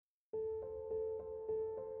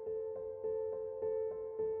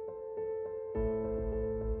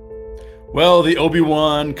Well, the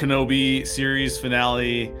Obi-Wan Kenobi series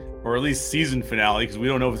finale, or at least season finale, because we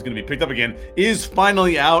don't know if it's going to be picked up again, is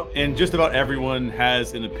finally out, and just about everyone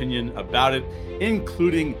has an opinion about it,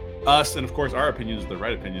 including us, and of course our opinions are the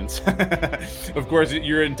right opinions. Of course,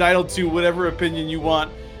 you're entitled to whatever opinion you want,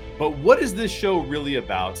 but what is this show really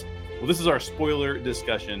about? Well, this is our spoiler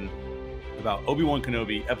discussion about Obi-Wan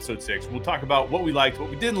Kenobi Episode 6. We'll talk about what we liked, what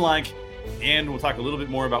we didn't like, and we'll talk a little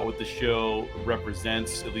bit more about what the show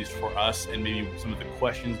represents, at least for us, and maybe some of the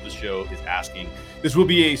questions the show is asking. This will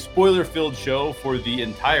be a spoiler-filled show for the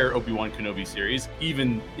entire Obi-Wan Kenobi series,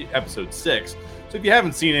 even Episode 6. So if you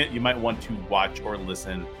haven't seen it, you might want to watch or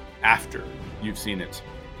listen after you've seen it.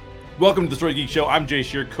 Welcome to the Story Geek Show. I'm Jay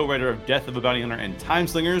Shear, co-writer of Death of a Bounty Hunter and Time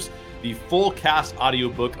Slingers. The full cast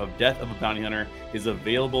audiobook of Death of a Bounty Hunter is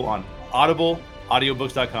available on Audible,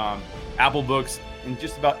 audiobooks.com, Apple Books, and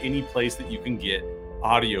just about any place that you can get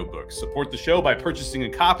audiobooks. Support the show by purchasing a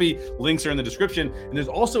copy. Links are in the description. And there's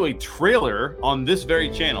also a trailer on this very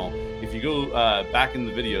channel. If you go back in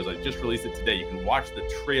the videos, I just released it today. You can watch the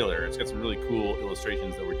trailer. It's got some really cool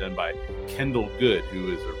illustrations that were done by Kendall Good,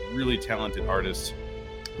 who is a really talented artist,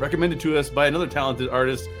 recommended to us by another talented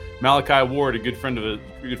artist, Malachi Ward, a good friend of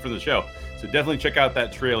the show. So definitely check out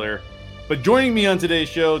that trailer. But joining me on today's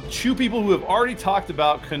show, two people who have already talked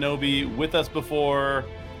about Kenobi with us before.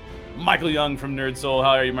 Michael Young from Nerd Soul.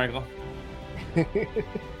 How are you, Michael?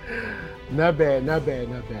 Not bad.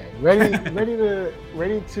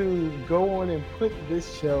 Ready to go on and put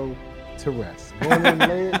this show to rest. Go on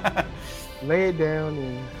and lay it down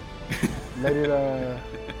and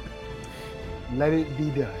let it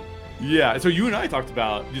be done. Yeah, so you and I talked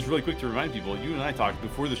about, just really quick to remind people, you and I talked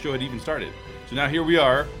before the show had even started. So now here we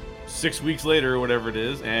are, 6 weeks later or whatever it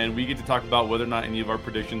is, and we get to talk about whether or not any of our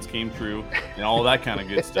predictions came true and all that kind of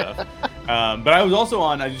good stuff. But I was also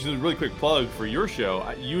on, I just did a really quick plug for your show.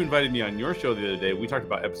 You invited me on your show the other day. We talked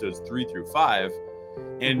about episodes 3 through 5,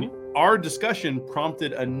 and our discussion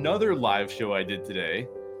prompted another live show I did today,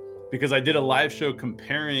 because I did a live show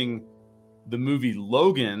comparing the movie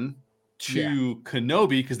Logan to Kenobi,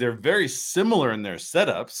 because they're very similar in their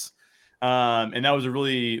setups. And that was a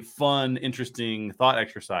really fun, interesting thought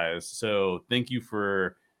exercise. So thank you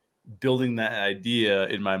for building that idea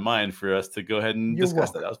in my mind for us to go ahead and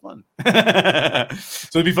discuss that. That was fun.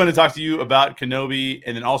 So it'd be fun to talk to you about Kenobi.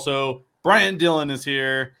 And then also Bryant Dillon is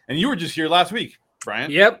here. And you were just here last week,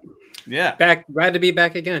 Bryant. Yep. Yeah. Back. Glad to be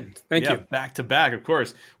back again. Thank you. Back to back, of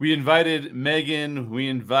course. We invited Megan. We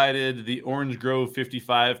invited the Orange Grove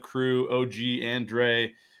 55 crew, OG and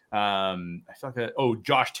Dre. I thought that,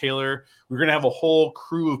 Josh Taylor. We're going to have a whole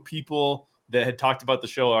crew of people that had talked about the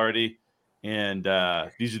show already. And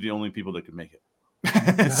these are the only people that could make it.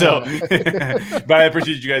 So, but I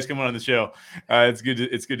appreciate you guys coming on the show. It's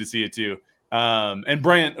good to see it too. And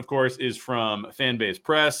Bryant, of course, is from Fanbase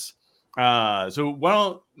Press. So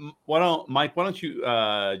why don't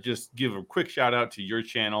you just give a quick shout out to your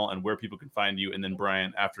channel and where people can find you, and then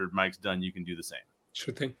Brian, after Mike's done, you can do the same.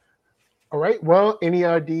 Sure thing. All right. Well,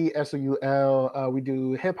 NERD SOUL. We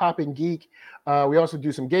do hip hop and geek. We also do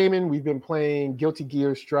some gaming. We've been playing Guilty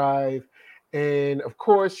Gear Strive, and of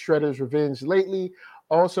course Shredder's Revenge lately.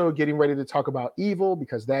 Also getting ready to talk about Evil,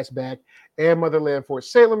 because that's back, and Motherland Fort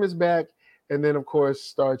Salem is back, and then of course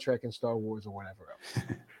Star Trek and Star Wars or whatever else.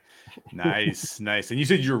 Nice. And you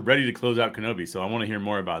said you were ready to close out Kenobi, so I want to hear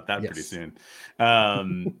more about that pretty soon.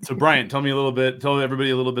 So Brian, tell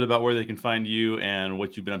everybody a little bit about where they can find you and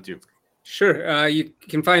what you've been up to. Sure. You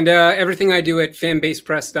can find everything I do at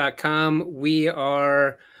fanbasepress.com. We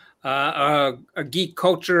are a geek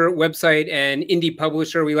culture website and indie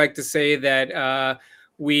publisher. We like to say that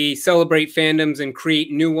we celebrate fandoms and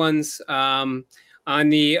create new ones. On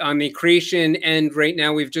the creation end, right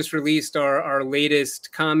now we've just released our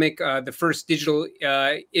latest comic, the first digital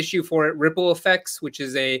issue for it, Ripple Effects, which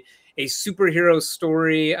is a superhero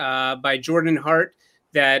story by Jordan Hart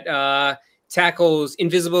that tackles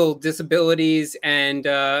invisible disabilities and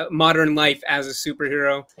modern life as a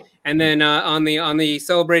superhero. And then on the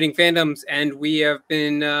celebrating fandoms end, we have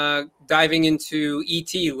been diving into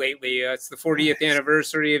E.T. lately. It's the 40th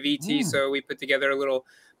anniversary of E.T., so we put together a little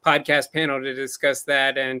podcast panel to discuss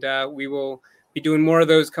that, and we will be doing more of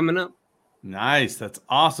those coming up. Nice. That's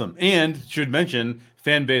awesome. And should mention,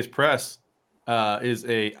 Fanbase Press is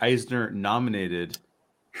a Eisner nominated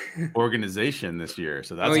organization this year.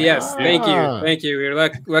 So that's Thank you. We're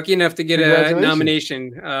lucky enough to get a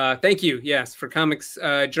nomination. Thank you. Yes, for comics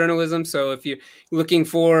journalism. So if you're looking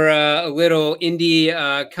for a little indie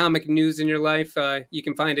comic news in your life, you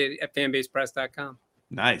can find it at fanbasepress.com.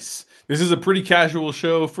 Nice. This is a pretty casual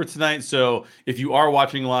show for tonight. So if you are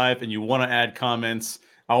watching live and you want to add comments,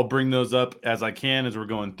 I'll bring those up as I can as we're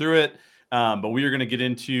going through it. But we are going to get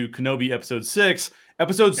into Kenobi episode 6.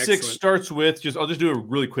 Episode 6 starts with I'll just do a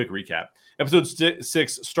really quick recap. Episode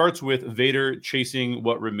 6 starts with Vader chasing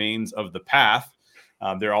what remains of the path.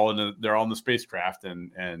 They're all in the spacecraft,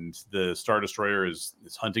 and the Star Destroyer is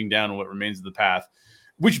hunting down what remains of the path,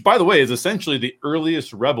 which, by the way, is essentially the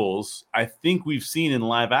earliest Rebels I think we've seen in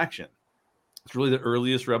live action. It's really the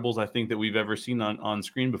earliest Rebels I think that we've ever seen on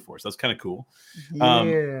screen before. So that's kind of cool.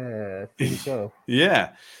 Yeah, I think so.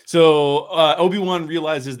 Yeah. So Obi-Wan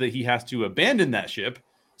realizes that he has to abandon that ship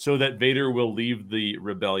so that Vader will leave the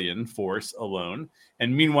rebellion force alone.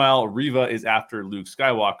 And meanwhile, Reva is after Luke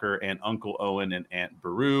Skywalker, and Uncle Owen and Aunt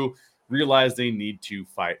Beru realize they need to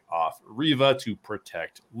fight off Reva to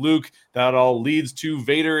protect Luke. That all leads to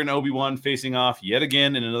Vader and Obi-Wan facing off yet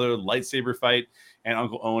again in another lightsaber fight, and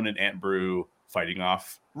Uncle Owen and Aunt Beru fighting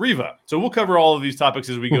off Reva. So we'll cover all of these topics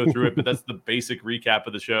as we go through it, but that's the basic recap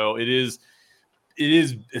of the show. It is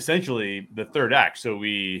essentially the third act. So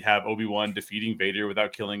we have Obi-Wan defeating Vader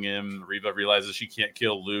without killing him. Reva realizes she can't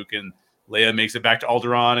kill Luke, and Leia makes it back to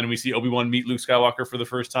Alderaan, and we see Obi-Wan meet Luke Skywalker for the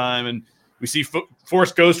first time, and we see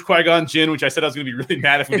Force Ghost Qui-Gon Jinn, which I said I was going to be really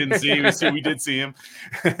mad if we didn't see. We did see him,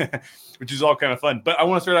 which is all kind of fun. But I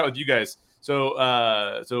want to start out with you guys.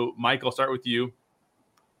 So Mike, I'll start with you.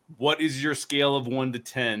 What is your scale of 1 to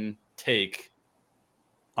 10 take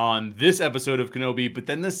on this episode of Kenobi, but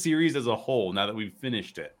then the series as a whole, now that we've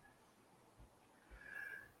finished it?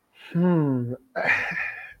 All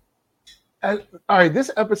right,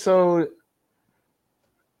 this episode,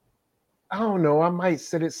 I don't know. I might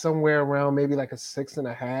set it somewhere around maybe like a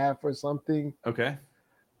 6.5 or something. Okay.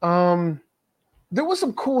 There was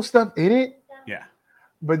some cool stuff in it. Yeah.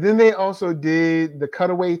 But then they also did the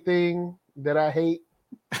cutaway thing that I hate.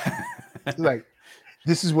 Like,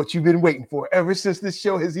 this is what you've been waiting for ever since this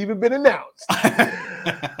show has even been announced.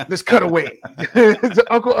 Let's cut away to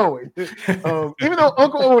Uncle Owen. Even though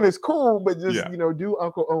Uncle Owen is cool, but just do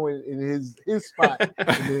Uncle Owen in his spot.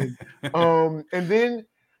 And then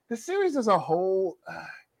the series as a whole,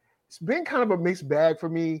 it's been kind of a mixed bag for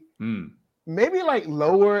me. Maybe like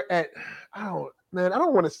lower at I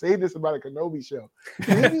don't want to say this about a Kenobi show.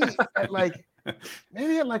 Maybe at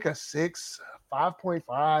like a 6,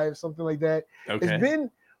 5.5, something like that. Okay.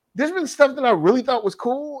 There's been stuff that I really thought was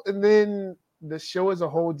cool, and then the show as a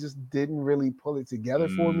whole just didn't really pull it together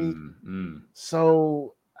for me.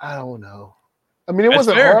 So I don't know. I mean, it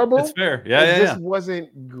wasn't horrible. It's fair. It just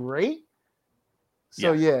wasn't great.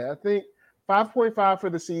 So I think 5.5 for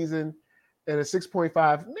the season and a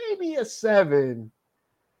 6.5, maybe a 7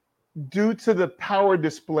 due to the power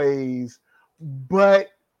displays,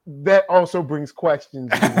 but that also brings questions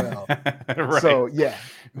as well. Right. So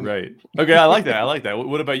right. Okay, I like that.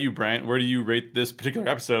 What about you, Bryant? Where do you rate this particular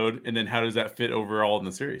episode, and then how does that fit overall in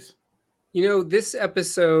the series? This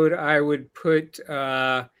episode I would put.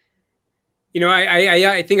 I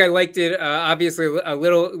think I liked it. Obviously, a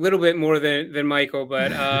little bit more than Michael,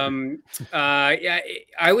 but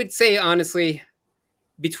I would say honestly,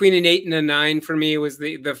 between an 8 and a 9 for me was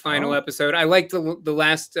the final episode. I liked the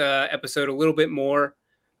last episode a little bit more.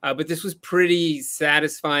 But this was pretty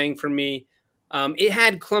satisfying for me. It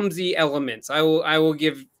had clumsy elements. I will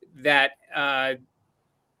give that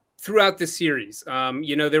throughout the series.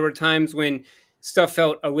 There were times when stuff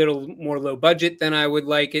felt a little more low budget than I would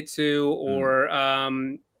like it to, or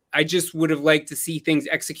I just would have liked to see things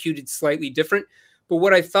executed slightly different. But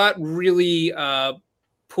what I thought really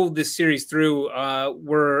pulled this series through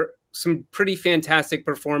were some pretty fantastic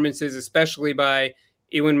performances, especially by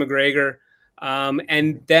Ewan McGregor.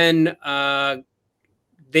 And then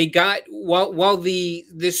they got while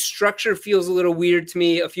the structure feels a little weird to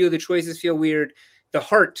me, a few of the choices feel weird, the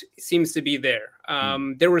heart seems to be there.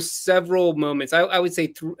 There were several moments, I would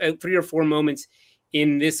say 3 or 4 moments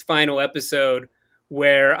in this final episode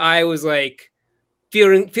where I was like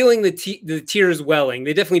feeling the tears welling.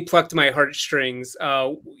 They definitely plucked my heartstrings,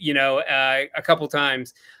 a couple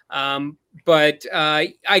times. But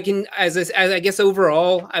I can, as I guess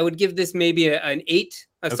overall, I would give this maybe an 8,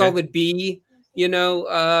 solid B,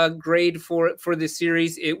 grade for this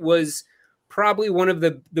series. It was probably one of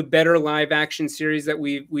the better live action series that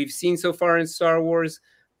we've seen so far in Star Wars.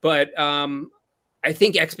 But I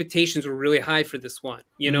think expectations were really high for this one,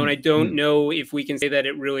 and I don't know if we can say that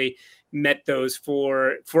it really met those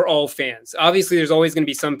for all fans. Obviously, there's always going to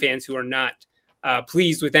be some fans who are not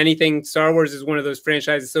pleased with anything. Star Wars is one of those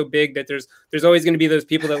franchises so big that there's always going to be those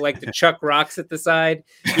people that like to chuck rocks at the side,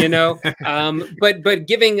 but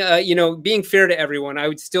giving, being fair to everyone, I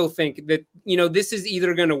would still think that, this is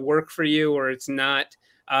either going to work for you or it's not.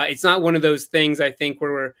 It's not one of those things, I think,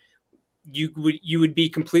 where you would be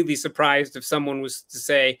completely surprised if someone was to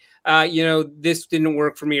say, this didn't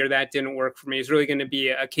work for me or that didn't work for me. It's really going to be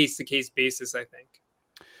a case-to-case basis, I think.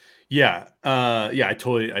 Yeah. I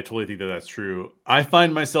totally think that that's true. I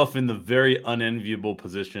find myself in the very unenviable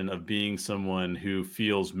position of being someone who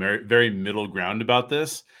feels very middle ground about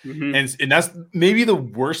this. And that's maybe the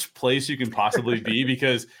worst place you can possibly be,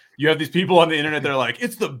 because you have these people on the internet that are like,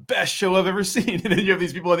 it's the best show I've ever seen. And then you have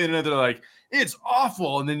these people on the internet that are like, it's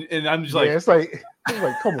awful. And I'm just it's like,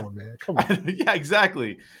 come on, man. Come on. Yeah,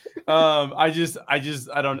 exactly. I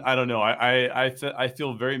don't know. I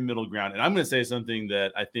feel very middle ground, and I'm going to say something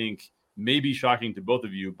that I think may be shocking to both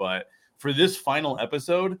of you, but for this final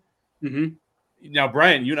episode, now,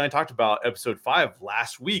 Brian, you and I talked about episode 5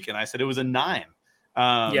 last week, and I said it was a 9.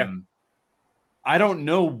 I don't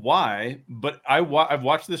know why, but I've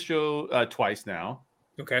watched this show twice now.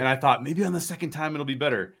 Okay. And I thought maybe on the second time it'll be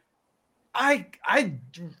better. I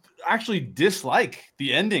actually dislike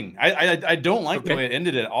the ending. I don't like the way it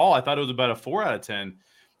ended at all. I thought it was about a 4 out of 10.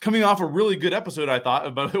 Coming off a really good episode, I thought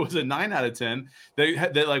about it was a 9 out of 10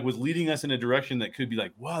 that like was leading us in a direction that could be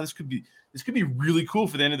like, wow, this could be really cool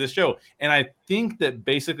for the end of this show. And I think that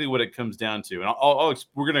basically what it comes down to, and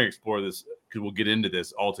we're going to explore this because we'll get into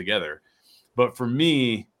this all together. But for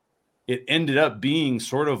me, it ended up being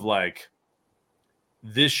sort of like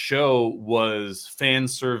this show was fan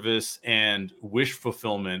service and wish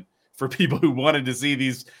fulfillment for people who wanted to see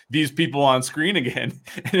these people on screen again.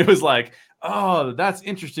 And it was like, oh, that's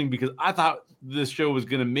interesting, because I thought this show was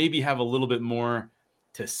going to maybe have a little bit more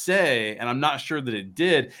to say, and I'm not sure that it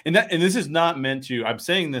did. And this is not meant to, I'm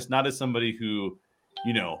saying this not as somebody who,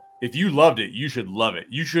 if you loved it, you should love it.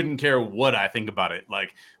 You shouldn't care what I think about it.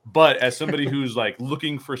 But as somebody who's like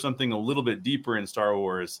looking for something a little bit deeper in Star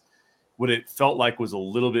Wars, what it felt like was a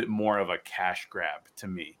little bit more of a cash grab to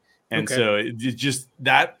me. And so it just,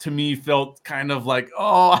 that to me felt kind of like,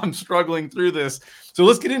 oh, I'm struggling through this. So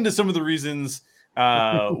let's get into some of the reasons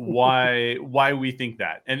why we think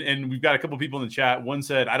that. And we've got a couple people in the chat. One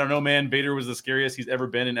said, I don't know, man, Vader was the scariest he's ever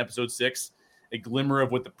been in episode 6, a glimmer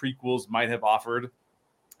of what the prequels might have offered.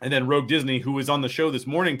 And then Rogue Disney, who was on the show this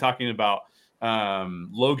morning talking about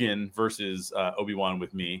Logan versus Obi-Wan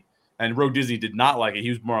with me. And Rogue Disney did not like it. He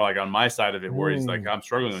was more like on my side of it, where he's like, I'm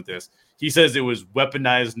struggling with this. He says it was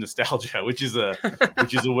weaponized nostalgia, which is a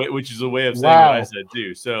way of saying what I said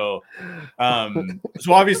too. So,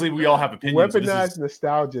 so obviously we all have opinions. Weaponized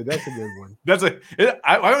nostalgia. That's a good one.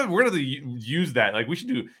 We're going to use that. Like, we should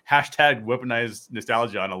do hashtag weaponized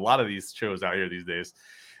nostalgia on a lot of these shows out here these days.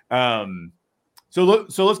 So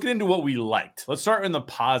let's get into what we liked. Let's start on the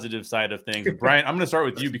positive side of things. Brian, I'm going to start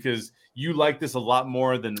with you because you like this a lot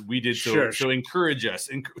can did. So, sure. So encourage us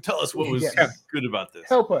and tell us what was good about this.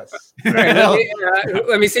 Help us. Right,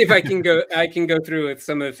 let me see if I can go through with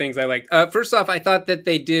some of the things I liked. First off, I thought that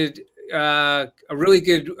they did a really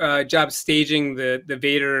good job staging the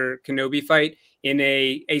Vader Kenobi fight in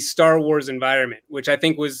a Star Wars environment, which I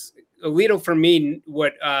think was a little, for me,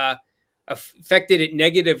 what affected it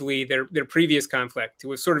negatively, their previous conflict. It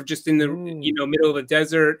was sort of just in the middle of a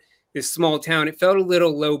desert, this small town. It felt a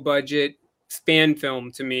little low budget fan film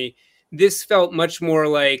to me. This felt much more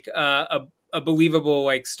like a believable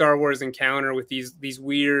like Star Wars encounter with these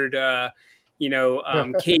weird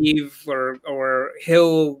cave or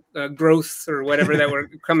hill growths or whatever that were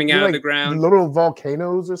coming out of the ground. Little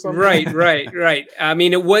volcanoes or something. Right. I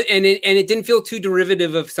mean, it was, and it didn't feel too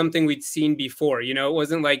derivative of something we'd seen before. It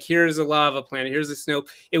wasn't like, here's a lava planet, here's a snow.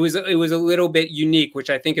 It was a little bit unique, which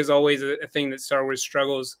I think is always a thing that Star Wars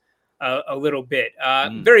struggles a little bit.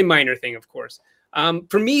 Very minor thing, of course.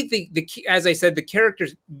 For me, as I said, the character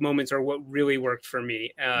moments are what really worked for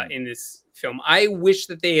me in this film. I wish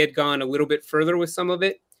that they had gone a little bit further with some of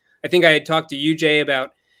it. I think I had talked to you, Jay,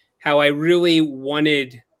 about how I really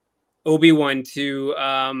wanted Obi-Wan to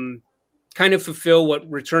kind of fulfill what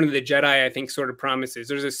Return of the Jedi, I think, sort of promises.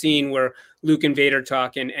 There's a scene where Luke and Vader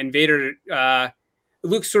talk, and Vader,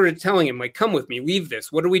 Luke's sort of telling him, like, come with me, leave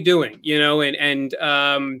this. What are we doing?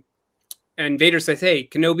 And Vader says, hey,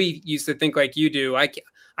 Kenobi used to think like you do.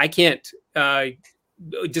 I can't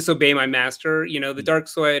disobey my master. The dark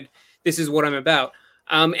side, this is what I'm about.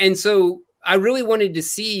 And so I really wanted to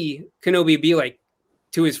see Kenobi be like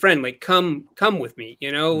to his friend, like, come with me,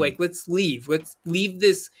 like, let's leave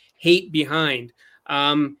this hate behind.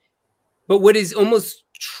 But what is almost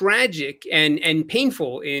tragic and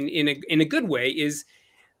painful in a good way is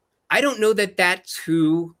I don't know that that's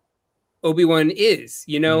who Obi-Wan is,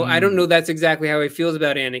 I don't know that's exactly how he feels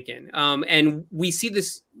about Anakin. And we see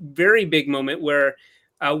this very big moment where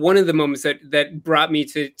one of the moments that brought me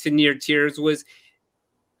to near tears was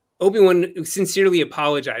Obi-Wan sincerely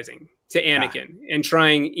apologizing to Anakin and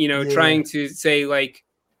trying to say like,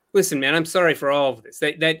 listen, man, I'm sorry for all of this.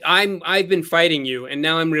 That I've been fighting you, and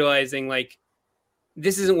now I'm realizing like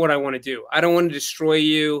this isn't what I want to do. I don't want to destroy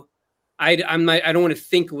you. I don't want to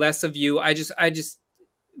think less of you. I just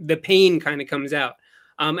the pain kind of comes out.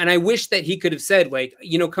 And I wish that he could have said like,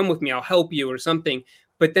 come with me, I'll help you or something.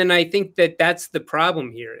 But then I think that that's the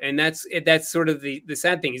problem here. And that's sort of the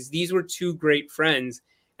sad thing is these were two great friends.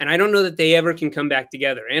 And I don't know that they ever can come back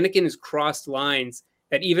together. Anakin has crossed lines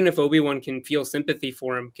that even if Obi-Wan can feel sympathy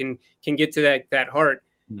for him, can get to that heart.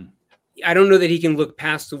 I don't know that he can look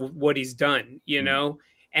past what he's done,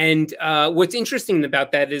 And what's interesting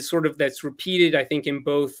about that is sort of that's repeated, I think, in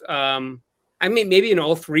both, maybe in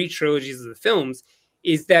all three trilogies of the films,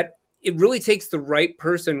 is that it really takes the right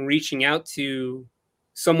person reaching out to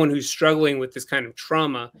someone who's struggling with this kind of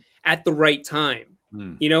trauma at the right time.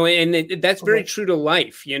 And that's very true to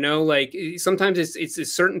life, like sometimes it's a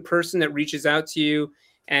certain person that reaches out to you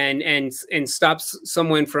and stops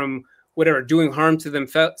someone from whatever, doing harm to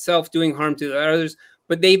themselves, doing harm to others,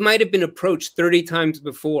 but they might have been approached 30 times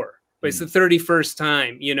before, but it's the 31st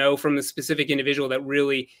time, from a specific individual that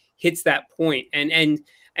really hits that point. And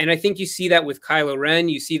I think you see that with Kylo Ren,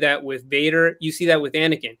 you see that with Vader, you see that with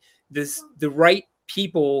Anakin. The right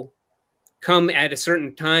people come at a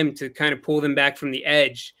certain time to kind of pull them back from the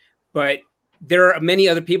edge, but there are many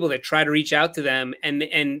other people that try to reach out to them, and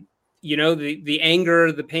the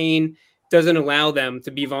anger, the pain doesn't allow them to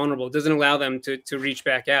be vulnerable, doesn't allow them to reach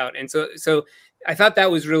back out. And so I thought that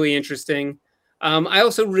was really interesting. I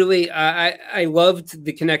also really I loved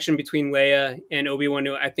the connection between Leia and Obi-Wan.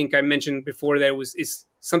 I think I mentioned before that is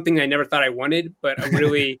something I never thought I wanted, but I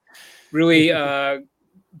really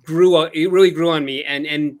grew on me.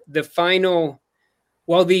 And the final,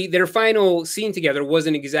 while their final scene together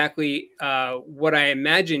wasn't exactly what I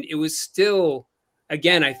imagined, it was still,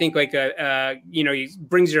 again, I think like he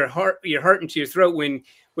brings your heart into your throat when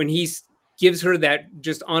he gives her that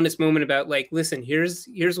just honest moment about like, listen, here's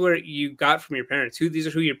where you got from your parents. These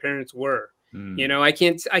are who your parents were. I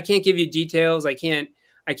can't give you details. I can't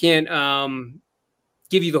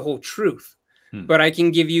give you the whole truth, but I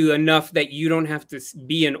can give you enough that you don't have to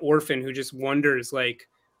be an orphan who just wonders like,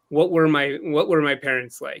 what were my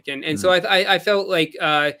parents like? And so I felt like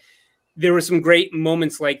there were some great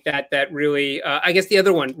moments like that really, I guess the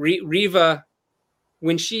other one, Reva,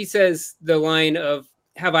 when she says the line of,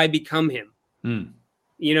 have I become him?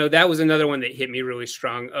 That was another one that hit me really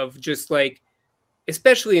strong, of just like,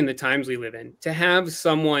 especially in the times we live in, to have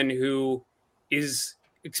someone who is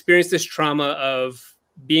experienced this trauma of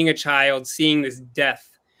being a child, seeing this death,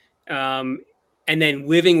 and then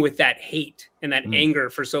living with that hate and that anger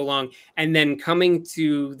for so long, and then coming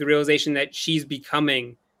to the realization that she's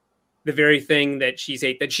becoming the very thing that she's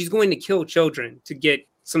that she's going to kill children to get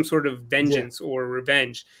some sort of vengeance or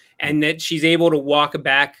revenge, and that she's able to walk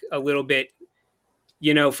back a little bit,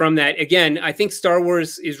 from that. Again, I think Star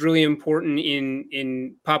Wars is really important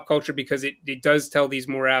in pop culture because it does tell these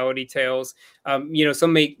morality tales.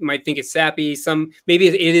 Some might think it's sappy, some maybe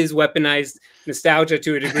it is weaponized nostalgia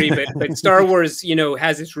to a degree, but Star Wars,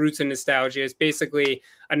 has its roots in nostalgia. It's basically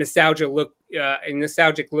a nostalgic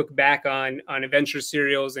look back on adventure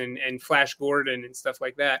serials and Flash Gordon and stuff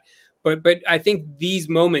like that. But I think these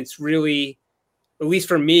moments really, at least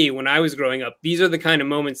for me, when I was growing up, these are the kind of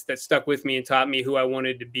moments that stuck with me and taught me who I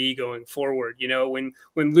wanted to be going forward. When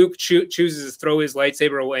Luke chooses to throw his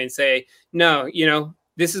lightsaber away and say, no,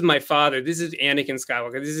 this is my father. This is Anakin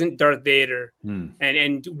Skywalker. This isn't Darth Vader.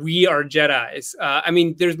 And we are Jedis.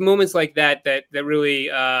 There's moments like that really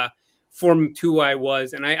formed who I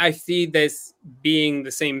was. And I see this being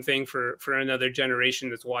the same thing for another generation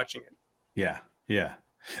that's watching it. Yeah. Yeah.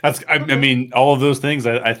 All of those things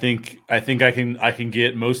I think I can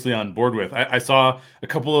get mostly on board with. I saw a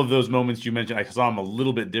couple of those moments you mentioned. I saw them a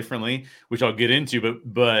little bit differently, which I'll get into.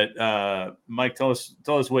 But Mike, tell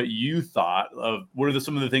us what you thought of. What are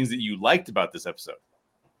some of the things that you liked about this episode?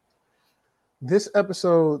 This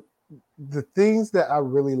episode, the things that I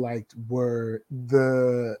really liked were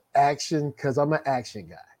the action, because I'm an action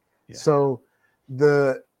guy. Yeah. So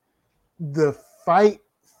the fight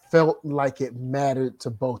felt like it mattered to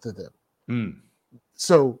both of them.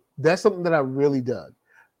 So that's something that I really dug.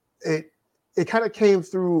 It kind of came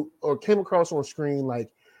across on screen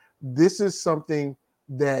like this is something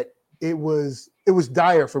that it was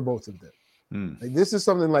dire for both of them. Like this is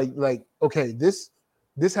something like okay, this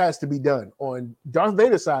has to be done. On Darth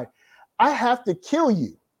Vader's side, I have to kill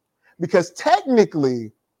you because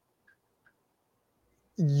technically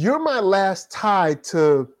you're my last tie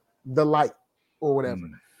to the light or whatever.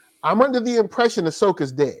 I'm under the impression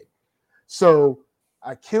Ahsoka's dead. So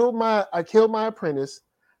I killed my apprentice.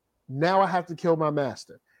 Now I have to kill my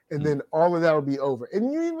master, and then all of that will be over.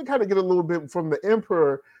 And you even kind of get a little bit from the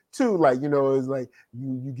emperor too, like, you know, it's like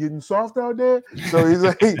you getting soft out there. So he's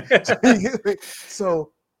like,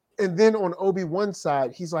 so, and then on Obi-Wan's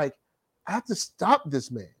side, he's like, I have to stop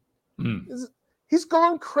this man. He's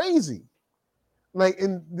gone crazy. Like,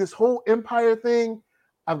 in this whole empire thing,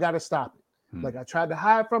 I've got to stop it. Like, I tried to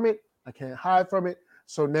hide from it. I can't hide from it.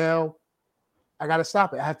 So now I got to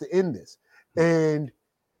stop it. I have to end this. And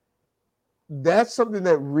that's something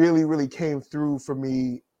that really, really came through for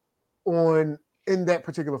me in that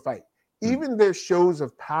particular fight. Even their shows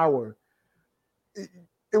of power,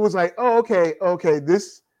 it was like, oh, okay,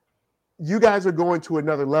 this, you guys are going to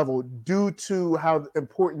another level due to how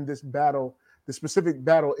important this battle, the specific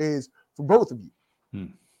battle, is for both of you.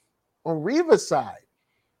 On Reva's side,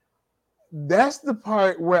 that's the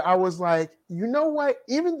part where I was like, you know what?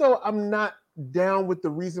 Even though I'm not down with the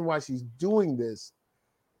reason why she's doing this,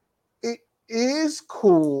 it is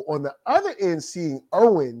cool on the other end seeing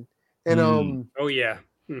Owen and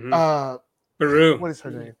Beru. What is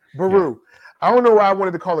her name? Beru. Yeah. I don't know why I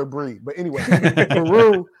wanted to call her Bree, but anyway,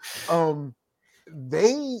 Beru.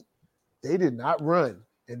 They did not run,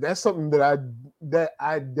 and that's something that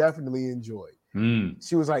I definitely enjoyed.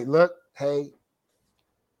 She was like, "Look, hey,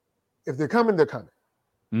 if they're coming, they're coming.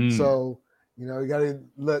 So, you know, you got to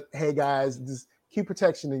look. Hey, guys, just keep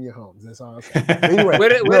protection in your homes. That's all I'm saying." Anyway,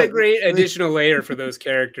 what a great additional layer for those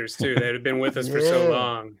characters too that have been with us for so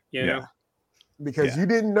long. You know, because you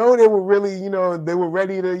didn't know they were really, you know, they were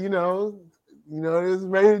ready to, they was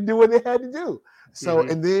ready to do what they had to do. So,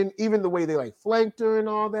 and then even the way they like flanked her and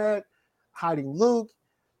all that, hiding Luke,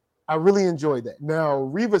 I really enjoyed that. Now,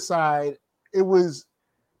 Reva's side, it was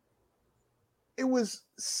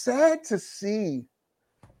sad to see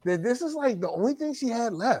that this is like the only thing she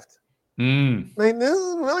had left. Like, this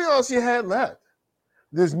is really all she had left.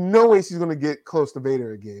 There's no way she's going to get close to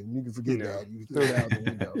Vader again. You can forget that. You can throw that out the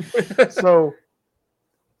window. So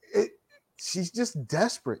she's just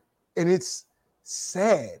desperate, and it's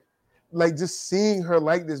sad. Like, just seeing her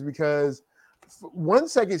like this, because for 1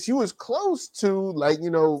 second she was close to, like,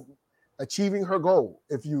 achieving her goal,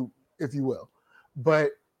 if you will.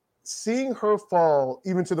 But seeing her fall,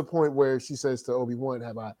 even to the point where she says to Obi-Wan,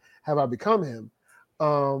 have I become him?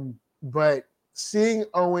 But seeing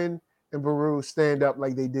Owen and Beru stand up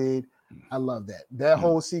like they did, I love that. That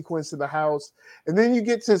whole sequence in the house. And then you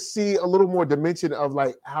get to see a little more dimension of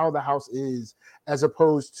like how the house is as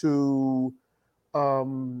opposed to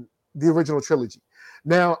the original trilogy.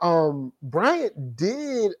 Now, Bryant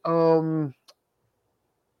did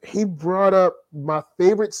he brought up my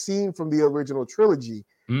favorite scene from the original trilogy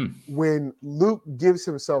when Luke gives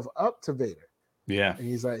himself up to Vader. Yeah. And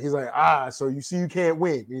he's like, so you see you can't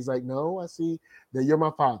win. And he's like, no, I see that you're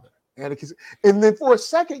my father. And then for a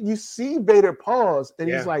second, you see Vader pause, and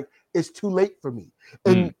he's like, it's too late for me.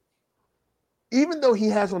 And even though he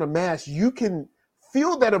has on a mask, you can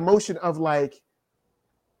feel that emotion of like,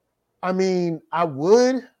 I mean, I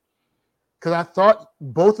would, because I thought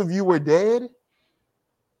both of you were dead,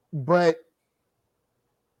 but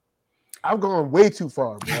I've gone way too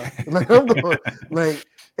far, bro. Like, I'm going, like,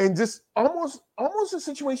 and just almost a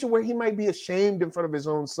situation where he might be ashamed in front of his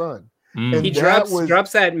own son. And he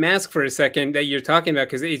drops that mask for a second that you're talking about,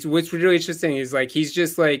 because what's really interesting is like he's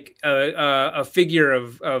just like a figure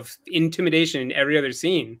of intimidation in every other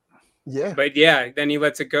scene. Yeah. But then he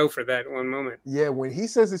lets it go for that one moment. Yeah, when he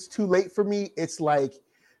says it's too late for me, it's like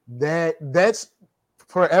that's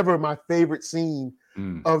forever my favorite scene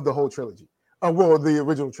of the whole trilogy. Well, the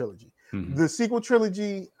original trilogy. The sequel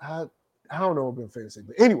trilogy, I don't know what I'm fair to say,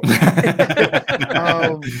 but anyway.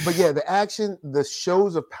 But yeah, the action, the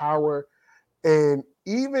shows of power, and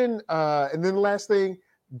even and then the last thing,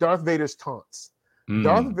 Darth Vader's taunts.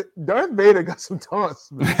 Darth Vader got some taunts,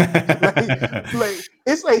 man. like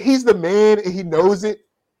it's like he's the man and he knows it.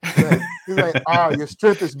 Like, he's like, your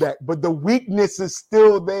strength is back, but the weakness is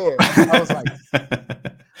still there. I was like,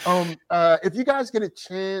 if you guys get a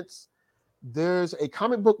chance, there's a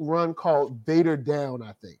comic book run called Vader Down,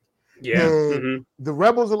 I think. Yeah. And the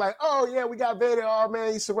rebels are like, oh yeah, we got Vader. Oh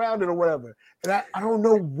man, he's surrounded or whatever. And I don't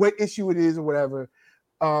know what issue it is or whatever.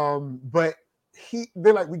 But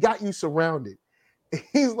they're like, we got you surrounded. And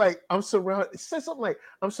he's like, I'm surrounded. It says something like,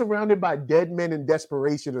 I'm surrounded by dead men in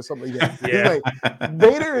desperation or something like that. Yeah. He's like,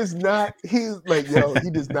 Vader is not, he's like, he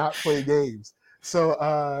does not play games. So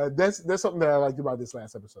that's something that I liked about this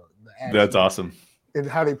last episode. That's awesome. and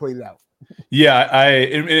how they played it out. Yeah,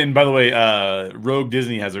 and by the way, Rogue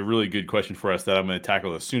Disney has a really good question for us that I'm going to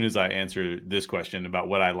tackle as soon as I answer this question about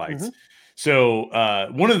what I liked. So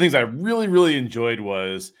one of the things I really, really enjoyed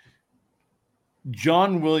was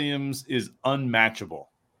John Williams is unmatchable.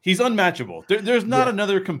 He's unmatchable. There's not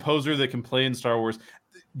another composer that can play in Star Wars.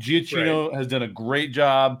 Giacchino has done a great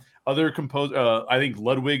job. Other composer, I think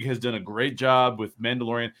Ludwig has done a great job with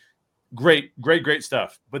Mandalorian. Great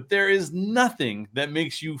stuff. But there is nothing that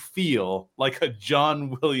makes you feel like a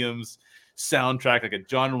John Williams soundtrack, like a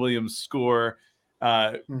John Williams score.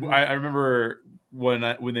 I remember when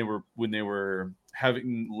they were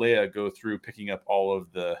having Leia go through picking up all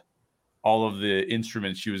of the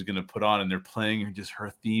instruments she was going to put on, and they're playing just her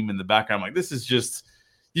theme in the background. I'm like, this is just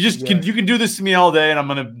you can do this to me all day, and I'm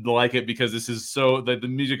going to like it because this is so the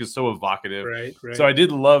music is so evocative. Right. So I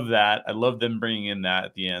did love that. I love them bringing in that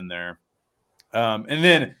at the end there. And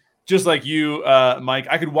then just like you, Mike,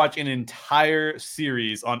 I could watch an entire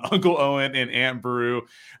series on Uncle Owen and Aunt Beru.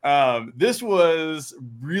 This was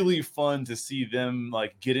really fun to see them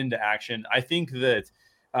like get into action. I think that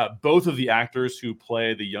both of the actors who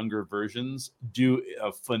play the younger versions do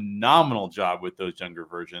a phenomenal job with those younger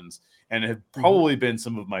versions, and have probably been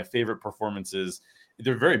some of my favorite performances.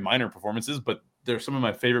 They're very minor performances, but they're some of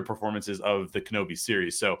my favorite performances of the Kenobi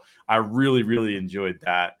series. So I really, really enjoyed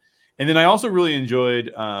that. And then I also really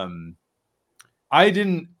enjoyed. I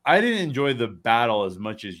didn't enjoy the battle as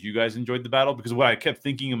much as you guys enjoyed the battle, because what I kept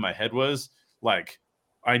thinking in my head was like,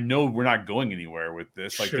 I know we're not going anywhere with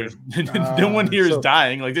this. Like, there's no one here is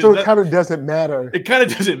dying. Like, so it kind of doesn't matter. It kind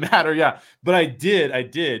of doesn't matter, yeah. But I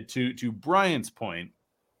did to Brian's point,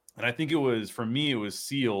 and I think it was, for me, it was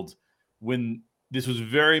sealed when this was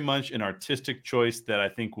very much an artistic choice that I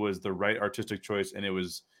think was the right artistic choice, and it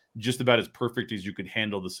was just about as perfect as you could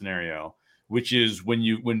handle the scenario, which is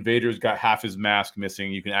when Vader's got half his mask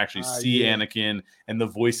missing, you can actually see Anakin, and the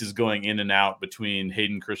voices going in and out between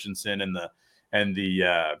Hayden Christensen and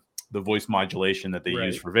the voice modulation that they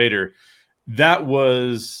use for Vader. That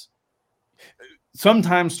was,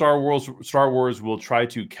 sometimes Star Wars will try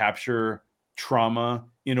to capture trauma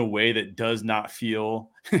in a way that does not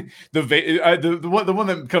feel the one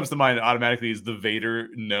that comes to mind automatically is the Vader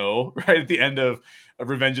no, right at the end of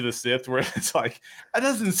Revenge of the Sith, where it's like, that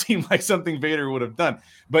doesn't seem like something Vader would have done.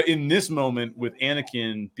 But in this moment, with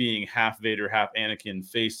Anakin being half Vader, half Anakin,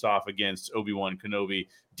 face off against Obi-Wan Kenobi,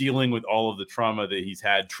 dealing with all of the trauma that he's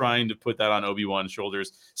had, trying to put that on Obi-Wan's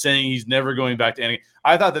shoulders, saying he's never going back to Anakin.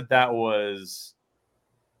 I thought that was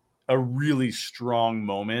a really strong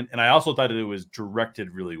moment. And I also thought that it was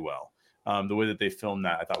directed really well. The way that they filmed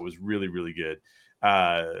that, I thought was really, really good.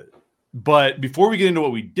 But before we get into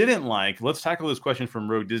what we didn't like, let's tackle this question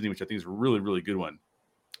from Rogue Disney, which I think is a really, really good one.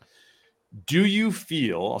 Do you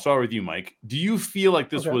feel, I'll start with you, Mike, do you feel like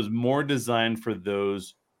this was more designed for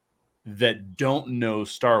those that don't know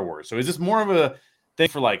Star Wars? So is this more of a thing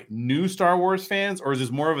for like new Star Wars fans, or is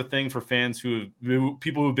this more of a thing for fans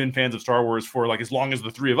people who've been fans of Star Wars for like as long as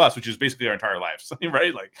the three of us, which is basically our entire lives,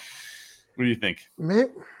 right? Like, what do you think? Man,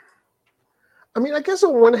 I mean, I guess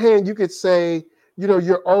on one hand you could say,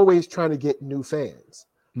 you're always trying to get new fans,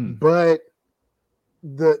 but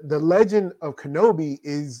the Legend of Kenobi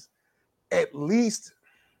is at least,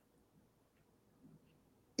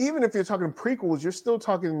 even if you're talking prequels, you're still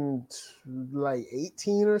talking like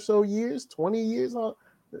 18 or so years, 20 years,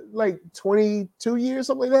 like 22 years,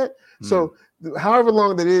 something like that. So however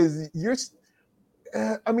long that is,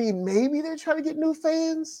 I mean, maybe they're trying to get new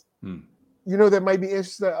fans, that might be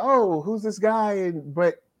interested. Oh, who's this guy?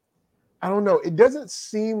 But I don't know. It doesn't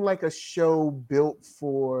seem like a show built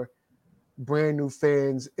for brand new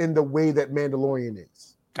fans in the way that Mandalorian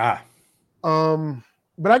is. But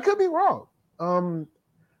I could be wrong.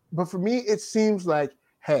 But for me, it seems like,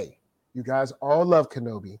 hey, you guys all love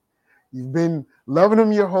Kenobi. You've been loving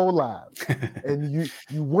him your whole lives. And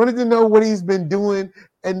you wanted to know what he's been doing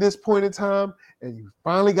at this point in time, and you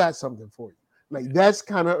finally got something for you. Like, that's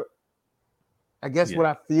kind of, I guess, what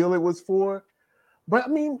I feel it was for. But I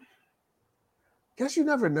mean, guess you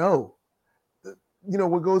never know.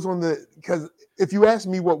 What goes on because if you ask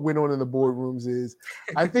me what went on in the boardrooms is,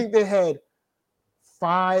 I think they had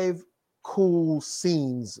 5 cool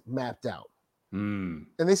scenes mapped out. And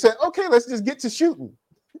they said, okay, let's just get to shooting.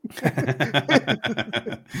 We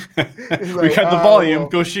got the volume,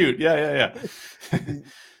 go shoot. Yeah.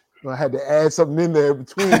 I had to add something in there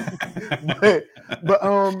between. but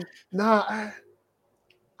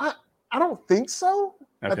I don't think so.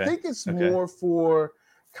 Okay. I think it's more for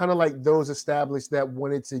kind of like those established that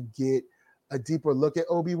wanted to get a deeper look at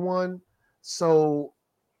Obi-Wan. So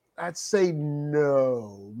I'd say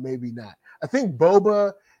no, maybe not. I think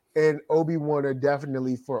Boba and Obi-Wan are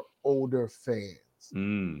definitely for older fans.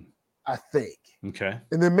 I think. Okay.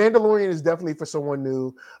 And the Mandalorian is definitely for someone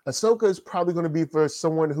new. Ahsoka is probably going to be for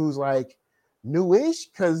someone who's like newish,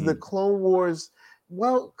 because the Clone Wars,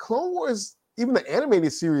 even the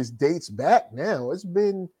animated series dates back now. It's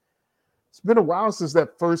been a while since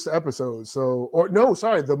that first episode.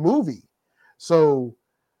 The movie. So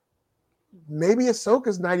maybe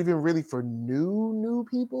Ahsoka's not even really for new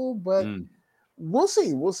people, but we'll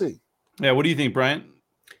see. We'll see. Yeah. What do you think, Bryant?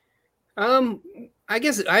 I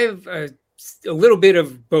guess I have a little bit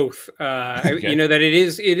of both. Okay. You know, that it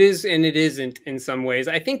is, and it isn't in some ways.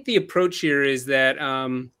 I think the approach here is that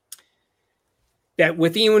that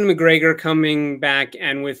with Ewan McGregor coming back,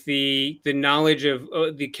 and with the knowledge of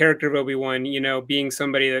the character of Obi-Wan, you know, being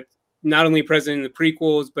somebody that not only present in the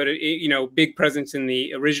prequels, but you know, big presence in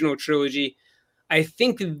the original trilogy. I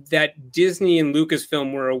think that Disney and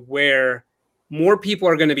Lucasfilm were aware more people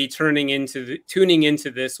are going to be tuning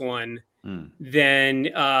into this one than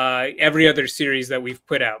every other series that we've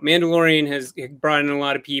put out. Mandalorian has brought in a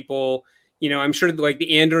lot of people. You know, I'm sure like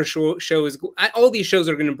the Andor show is, all these shows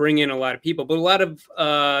are going to bring in a lot of people, but a lot of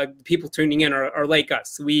people tuning in are like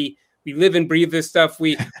us. We live and breathe this stuff.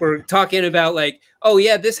 We're talking about like, oh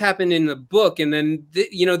yeah, this happened in the book, and then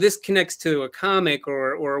you know, this connects to a comic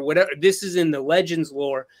or whatever. This is in the Legends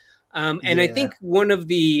lore, and I think one of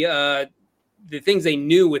the things they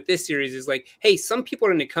knew with this series is like, hey, some people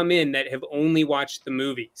are going to come in that have only watched the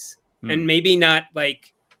movies and maybe not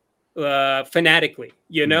like fanatically,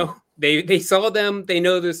 you know. They saw them, they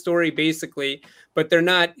know the story basically, but they're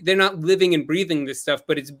not living and breathing this stuff.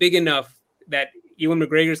 But it's big enough that Ewan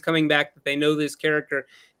McGregor's coming back, that they know this character,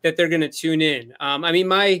 that they're going to tune in. I mean,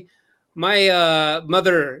 my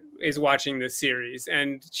mother is watching this series,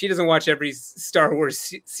 and she doesn't watch every Star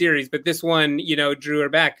Wars series, but this one, you know, drew her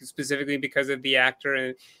back specifically because of the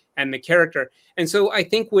actor and the character. And so I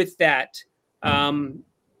think with that,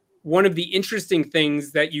 one of the interesting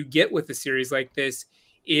things that you get with a series like this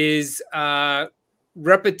is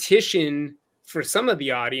repetition for some of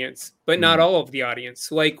the audience, but not all of the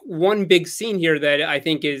audience. Like one big scene here that I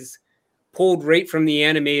think is pulled right from the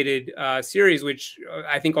animated series, which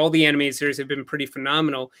I think all the animated series have been pretty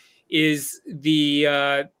phenomenal, is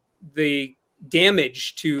the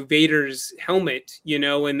damage to Vader's helmet, you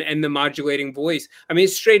know, and the modulating voice. I mean,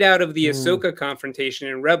 it's straight out of the Ahsoka confrontation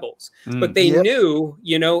in Rebels, but they knew,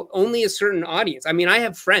 you know, only a certain audience. I mean, I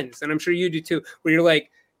have friends, and I'm sure you do too, where you're like,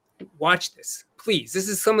 watch this, please. This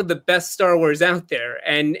is some of the best Star Wars out there.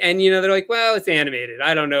 And you know, they're like, well, it's animated.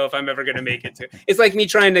 I don't know if I'm ever going to make it to. It's like me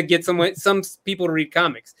trying to get some people to read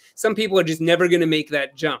comics. Some people are just never going to make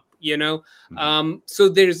that jump, you know? So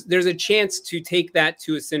there's a chance to take that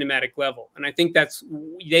to a cinematic level. And I think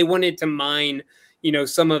they wanted to mine, you know,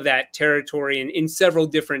 some of that territory in several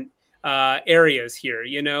different areas here,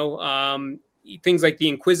 you know? Things like the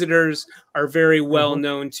Inquisitors are very well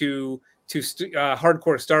known to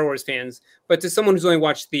hardcore Star Wars fans, but to someone who's only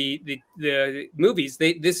watched the movies,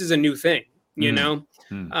 this is a new thing, you know?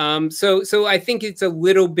 So I think it's a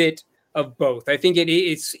little bit of both. I think it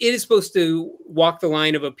is supposed to walk the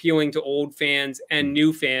line of appealing to old fans and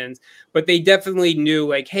new fans, but they definitely knew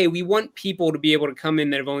like, hey, we want people to be able to come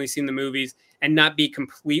in that have only seen the movies and not be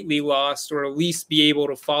completely lost, or at least be able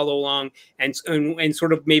to follow along and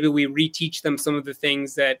sort of maybe we reteach them some of the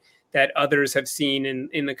things that others have seen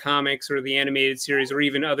in the comics or the animated series, or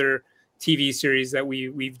even other TV series that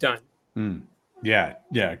we've done. Yeah,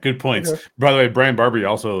 good points. Okay. By the way, Brian Barber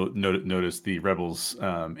also noticed the Rebels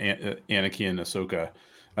Anakin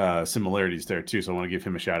Ahsoka similarities there too, so I want to give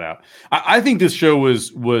him a shout out. I think this show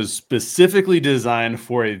was specifically designed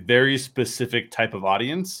for a very specific type of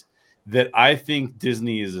audience that I think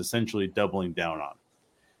Disney is essentially doubling down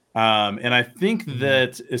on. And I think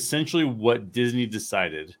that essentially what Disney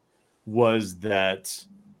decided was that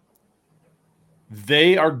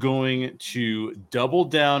they are going to double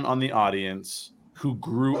down on the audience who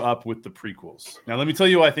grew up with the prequels. Now, let me tell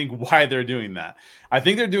you, why they're doing that. I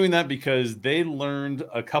think they're doing that because they learned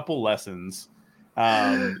a couple lessons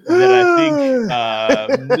that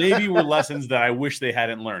I think maybe were lessons that I wish they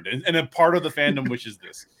hadn't learned. And a part of the fandom wishes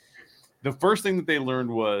this. The first thing that they learned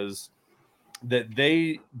was that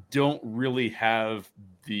they don't really have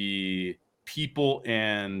the people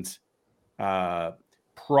and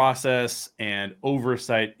process and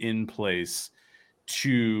oversight in place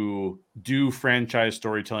to do franchise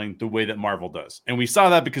storytelling the way that Marvel does. And we saw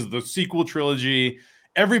that because of the sequel trilogy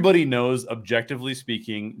everybody knows, objectively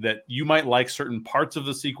speaking, that you might like certain parts of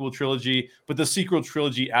the sequel trilogy, but the sequel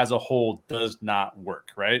trilogy as a whole does not work,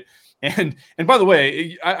 right? And by the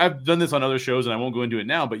way, I've done this on other shows, and I won't go into it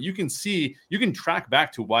now, but you can track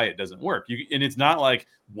back to why it doesn't work. And it's not like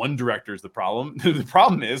one director is the problem. The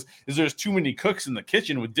problem is there's too many cooks in the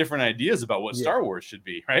kitchen with different ideas about what Star Wars should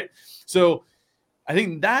be, right? So I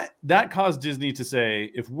think that caused Disney to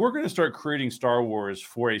say, if we're going to start creating Star Wars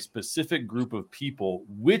for a specific group of people,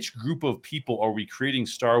 which group of people are we creating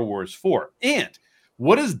Star Wars for? And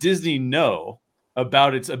what does Disney know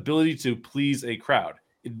about its ability to please a crowd?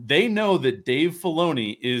 They know that Dave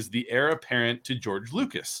Filoni is the heir apparent to George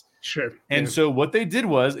Lucas. Sure. And so what they did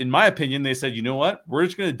was, in my opinion, they said, you know what? We're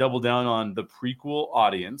just going to double down on the prequel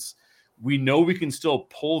audience. We know we can still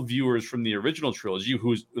pull viewers from the original trilogy,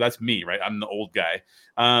 that's me, right? I'm the old guy.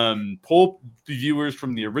 Pull viewers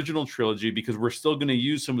from the original trilogy because we're still going to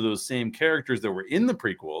use some of those same characters that were in the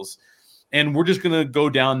prequels. And we're just going to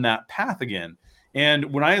go down that path again.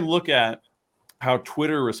 And when I look at how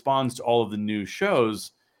Twitter responds to all of the new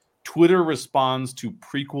shows, Twitter responds to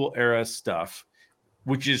prequel era stuff,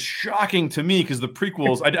 which is shocking to me because the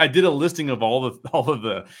prequels. I did a listing of all of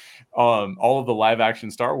the live action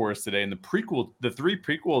Star Wars today, and the three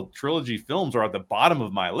prequel trilogy films are at the bottom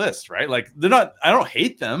of my list. Right, like they're not. I don't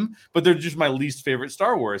hate them, but they're just my least favorite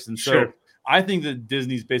Star Wars. And so I think that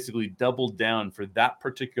Disney's basically doubled down for that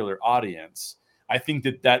particular audience. I think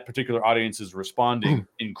that particular audience is responding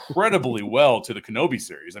incredibly well to the Kenobi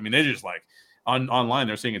series. I mean, they just like. Online,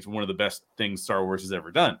 they're saying it's one of the best things Star Wars has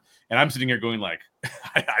ever done. And I'm sitting here going like,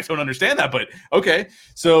 I don't understand that, but okay.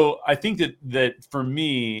 So I think that for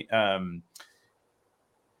me,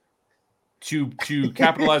 to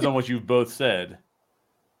capitalize on what you've both said,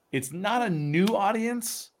 it's not a new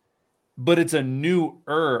audience, but it's a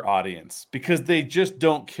newer audience because they just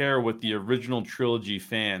don't care what the original trilogy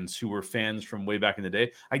fans who were fans from way back in the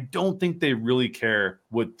day. I don't think they really care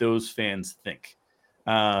what those fans think.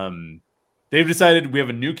 They've decided we have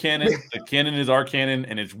a new canon. The canon is our canon,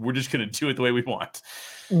 and we're just going to do it the way we want.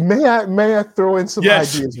 May I throw in some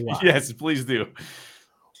ideas? Why? Yes, please do.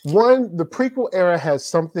 One, the prequel era has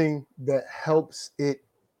something that helps it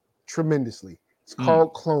tremendously. It's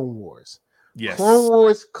called Clone Wars. Yes. Clone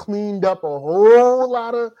Wars cleaned up a whole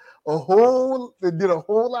lot of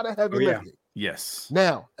heavy lifting. Yes.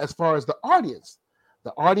 Now, as far as the audience, a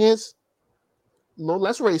little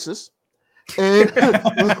less racist. And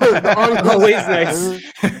the audience, always nice.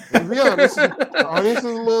 To be honest, the audience is a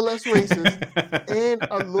little less racist and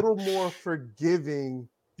a little more forgiving.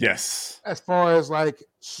 Yes. As far as like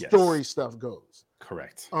story stuff goes.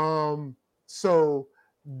 Correct. So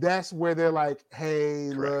that's where they're like, hey,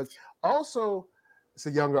 look. Also, it's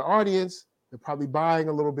a younger audience. They're probably buying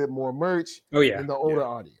a little bit more merch than the older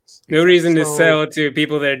audience. No reason to sell to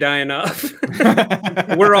people that are dying off.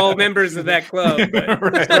 We're all members of that club.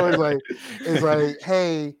 But. So it's like,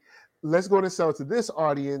 hey, let's go and sell to this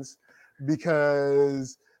audience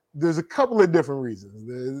because there's a couple of different reasons.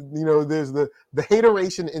 There's the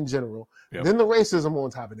hateration in general. Yep. Then the racism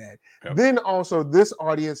on top of that. Yep. Then also this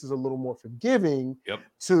audience is a little more forgiving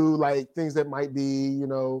to like things that might be,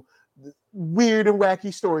 weird and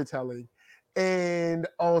wacky storytelling. And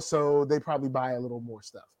also they probably buy a little more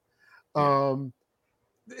stuff.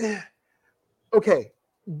 Okay.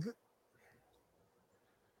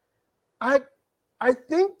 I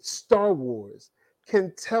think Star Wars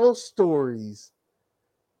can tell stories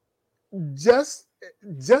just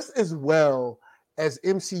as well as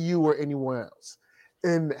MCU or anyone else,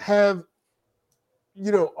 and have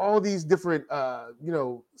all these different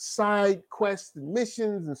side quests and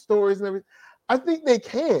missions and stories and everything. I think they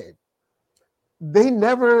can. They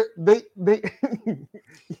never they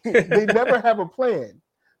never have a plan.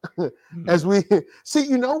 As we see,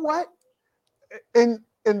 you know what? In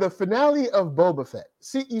the finale of Boba Fett,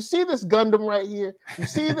 you see this Gundam right here. You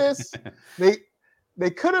see this? They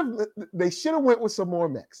should have went with some more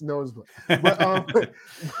mechs. No,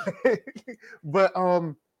 but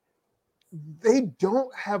they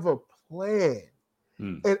don't have a plan,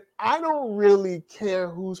 and I don't really care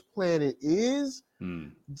whose plan it is.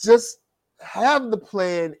 Just have the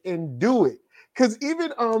plan and do it. Because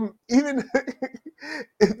even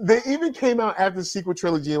they even came out after the sequel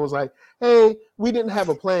trilogy and was like, "Hey, we didn't have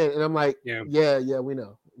a plan," and I'm like, "Yeah, we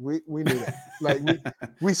know, we knew that. Like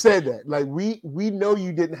we said that. Like we know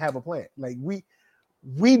you didn't have a plan. Like we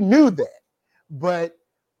knew that." But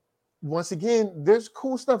once again, there's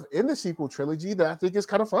cool stuff in the sequel trilogy that I think is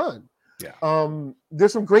kind of fun. Yeah.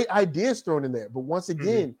 There's some great ideas thrown in there, but once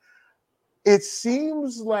again, it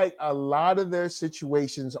seems like a lot of their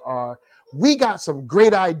situations are, we got some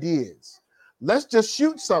great ideas. let's just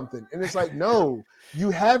shoot something. And it's like, no,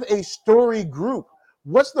 you have a story group.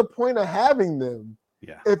 What's the point of having them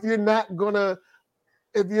if you're not gonna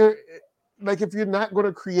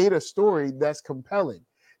create a story that's compelling?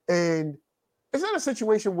 And it's not a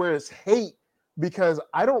situation where it's hate, because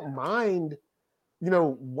I don't mind,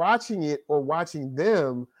 watching it or watching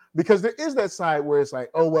them, because there is that side where it's like,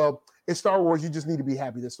 oh, well, it's Star Wars. You just need to be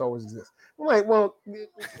happy that Star Wars exists. I'm like, well,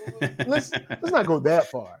 let's not go that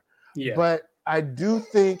far. Yeah. But I do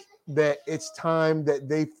think that it's time that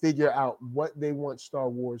they figure out what they want Star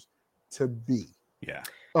Wars to be. Yeah.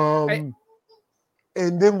 And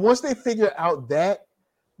then once they figure out that,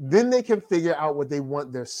 then they can figure out what they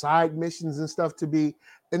want their side missions and stuff to be.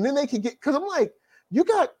 And then they can get, because I'm like, you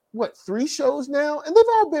got 3 shows now, and they've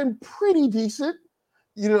all been pretty decent.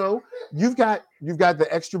 You've got the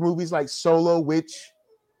extra movies like Solo, which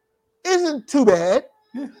isn't too bad.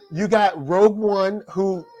 Yeah. You got Rogue One,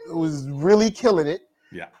 who was really killing it.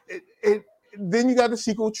 Yeah. Then you got the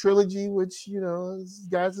sequel trilogy, which has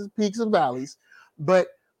got its peaks and valleys, but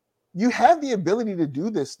you have the ability to do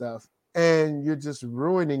this stuff, and you're just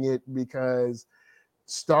ruining it because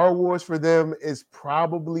Star Wars for them is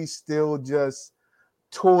probably still just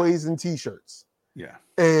toys and T-shirts. Yeah.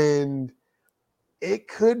 And it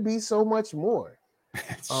could be so much more.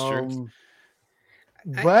 It's true.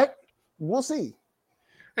 But we'll see.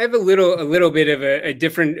 I have a little bit of a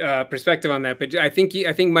different perspective on that, but I think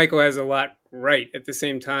Michael has a lot right at the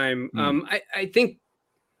same time. I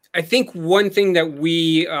think one thing that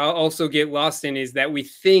we also get lost in is that we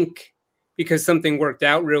think, because something worked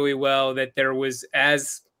out really well, that there was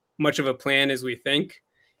as much of a plan as we think.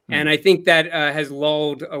 And I think that has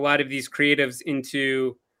lulled a lot of these creatives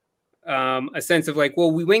into a sense of like,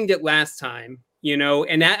 well, we winged it last time,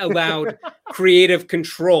 and that allowed creative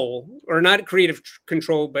control, or not creative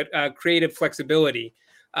control, but creative flexibility,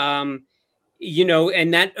 and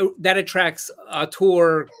that attracts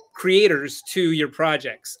auteur creators to your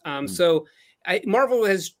projects. So Marvel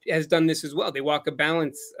has done this as well. They walk a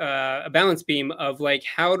balance beam of like,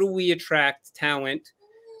 how do we attract talent?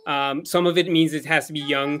 Some of it means it has to be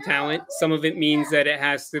young talent. Some of it means that it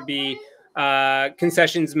has to be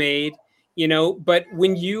concessions made, but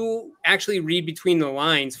when you actually read between the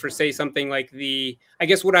lines for, say, something like I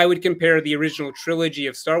guess what I would compare the original trilogy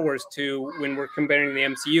of Star Wars to when we're comparing the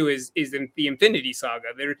MCU is the Infinity Saga.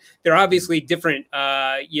 They're obviously different,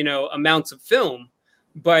 amounts of film,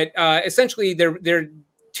 but essentially they're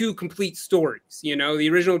 2 complete stories. The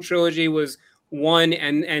original trilogy was one,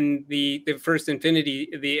 and the first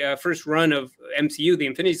first run of MCU, the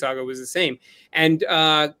Infinity Saga, was the same. And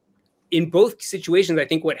in both situations, I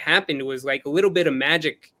think what happened was like a little bit of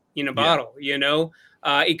magic in a bottle.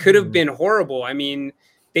 It could have been horrible. I mean,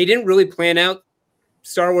 they didn't really plan out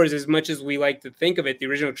Star Wars as much as we like to think of it. The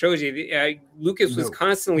original trilogy, Lucas was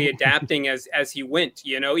constantly adapting as he went.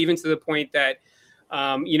 Even to the point that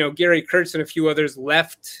Gary Kurtz and a few others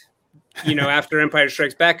left after Empire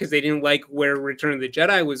Strikes Back because they didn't like where Return of the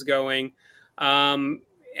Jedi was going.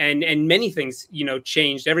 And many things,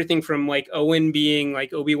 changed. Everything from like Owen being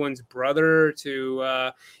like Obi-Wan's brother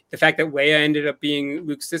to the fact that Leia ended up being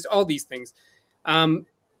Luke's sister, all these things.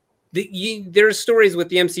 There are stories with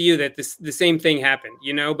the MCU that the same thing happened,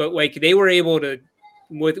 but like they were able to,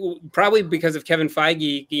 probably because of Kevin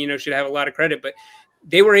Feige, should have a lot of credit, but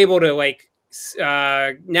they were able to like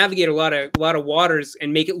navigate a lot of waters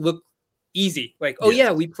and make it look easy. Like,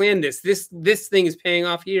 we planned this thing is paying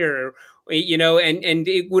off here, and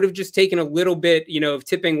it would have just taken a little bit, of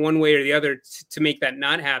tipping one way or the other to make that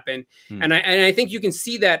not happen. And I think you can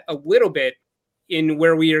see that a little bit in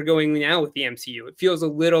where we are going now with the MCU. It feels a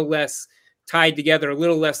little less tied together, a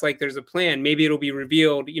little less like there's a plan. Maybe it'll be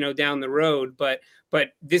revealed, down the road, but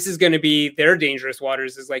this is going to be their dangerous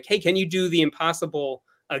waters, is like, hey, can you do the impossible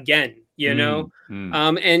again? And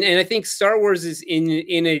I think Star Wars is in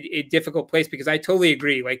a difficult place, because I totally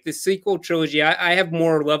agree. Like the sequel trilogy, I have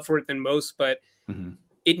more love for it than most, but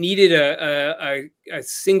it needed a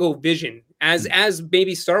single vision, as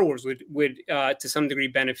maybe Star Wars would to some degree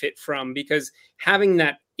benefit from, because having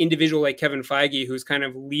that individual like Kevin Feige, who's kind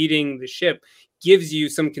of leading the ship, gives you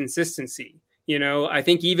some consistency. I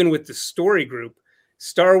think even with the story group,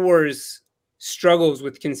 Star Wars struggles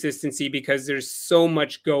with consistency because there's so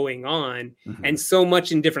much going on and so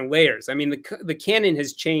much in different layers. I mean, the canon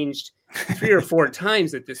has changed 3 or 4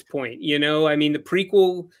 times at this point. I mean, the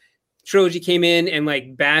prequel trilogy came in and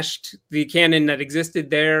like bashed the canon that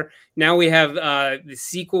existed there. Now we have the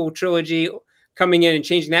sequel trilogy coming in and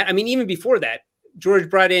changing that. I mean, even before that, George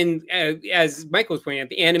brought in, as Michael was pointing out,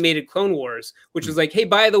 the animated Clone Wars, which was like, hey,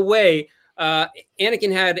 by the way,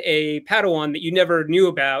 Anakin had a Padawan that you never knew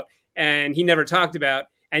about, and he never talked about.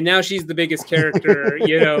 And now she's the biggest character,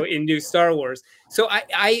 in new Star Wars. So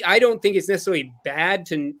I don't think it's necessarily bad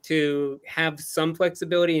to have some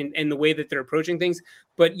flexibility in the way that they're approaching things.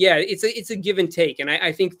 But yeah, it's a give and take. And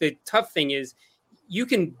I think the tough thing is you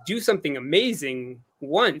can do something amazing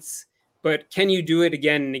once, but can you do it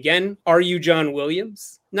again and again? Are you John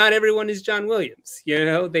Williams? Not everyone is John Williams.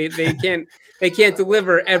 They can't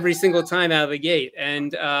deliver every single time out of the gate.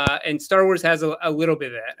 And Star Wars has a little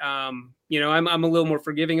bit of that. I'm a little more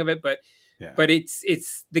forgiving of it, but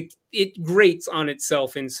it grates on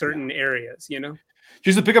itself in certain areas.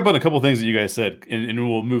 Just to pick up on a couple of things that you guys said, and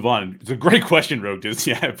we'll move on. It's a great question, Rogue.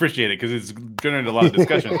 Yeah, I appreciate it because it's generated a lot of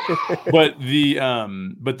discussion. But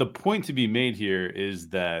the point to be made here is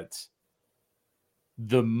that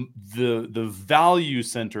the value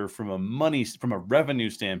center from a revenue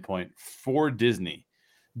standpoint for Disney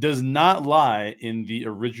does not lie in the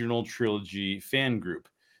original trilogy fan group,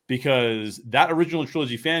 because that original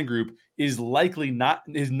trilogy fan group is not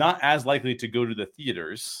as likely to go to the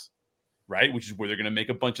theaters, right? Which is where they're going to make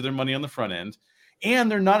a bunch of their money on the front end. And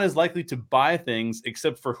they're not as likely to buy things,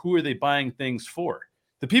 except for who are they buying things for?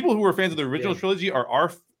 The people who are fans of the original trilogy are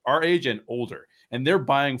our age and older, and they're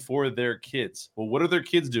buying for their kids. Well, what are their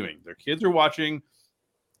kids doing? Their kids are watching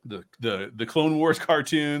the Clone Wars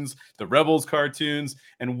cartoons, the Rebels cartoons,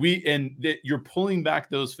 and you're pulling back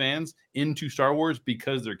those fans into Star Wars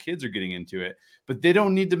because their kids are getting into it, but they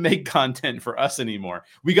don't need to make content for us anymore.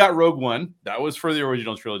 We got Rogue One. That was for the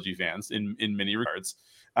original trilogy fans in many regards.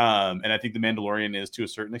 And I think The Mandalorian is to a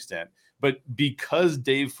certain extent, but because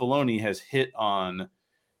Dave Filoni has hit on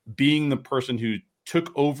being the person who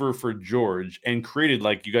took over for George and created,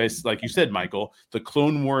 like you said, Michael, the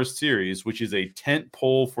Clone Wars series, which is a tent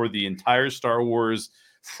pole for the entire Star Wars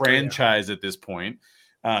franchise at this point.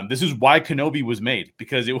 This is why Kenobi was made,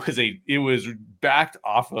 because it was backed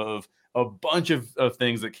off of a bunch of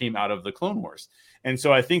things that came out of the Clone Wars. And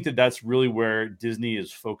so I think that's really where Disney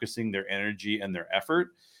is focusing their energy and their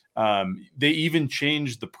effort. They even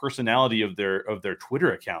changed the personality of their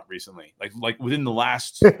Twitter account recently, like within the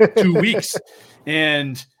last 2 weeks.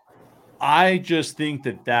 And I just think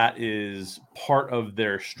that is part of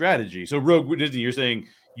their strategy. So Rogue Disney, you're saying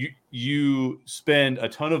you spend a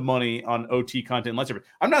ton of money on OT content, lightsaber.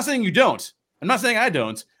 I'm not saying you don't. I'm not saying I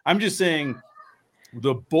don't. I'm just saying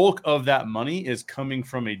the bulk of that money is coming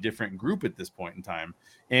from a different group at this point in time.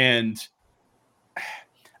 And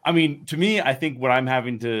I mean, to me, I think what I'm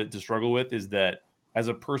having to struggle with is that as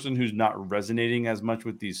a person who's not resonating as much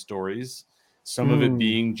with these stories, some of it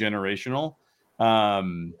being generational,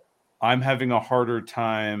 I'm having a harder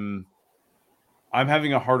time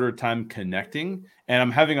connecting, and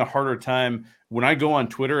I'm having a harder time when I go on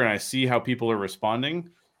Twitter and I see how people are responding.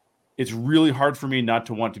 It's really hard for me not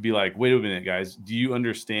to want to be like, wait a minute, guys, do you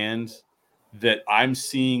understand that I'm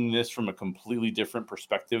seeing this from a completely different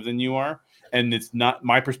perspective than you are? And it's not,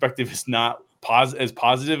 my perspective is not as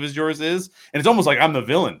positive as yours is. And it's almost like I'm the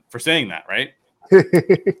villain for saying that, right?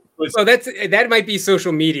 So that might be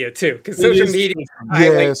social media too, because social media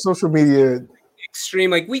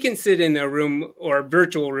extreme. Like, we can sit in a room or a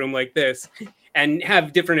virtual room like this and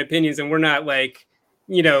have different opinions, and we're not like,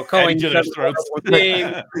 calling each other throats.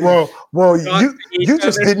 Well, you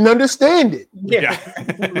just didn't understand it. Yeah.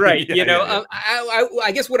 Right.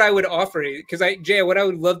 I guess what I would offer, because Jay, what I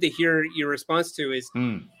would love to hear your response to is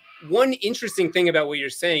one interesting thing about what you're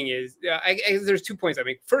saying is, I guess there's 2 points I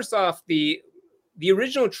make. First off, the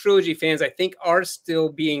original trilogy fans, I think, are still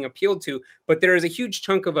being appealed to, but there is a huge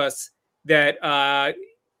chunk of us that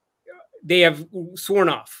they have sworn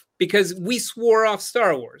off, because we swore off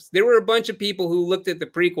Star Wars. There were a bunch of people who looked at the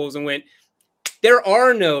prequels and went, there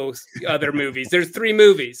are no other movies. There's 3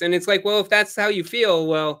 movies. And it's like, well, if that's how you feel,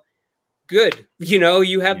 well, good.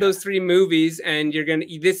 You have those 3 movies, and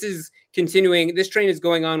this is continuing. This train is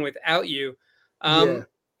going on without you. And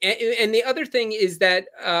the other thing is that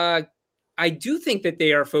I do think that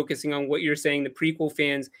they are focusing on what you're saying, the prequel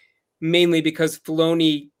fans, mainly because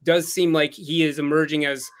Filoni does seem like he is emerging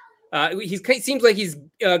as seems like he's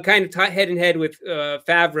kind of head in head with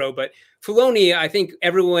Favreau, but Filoni, I think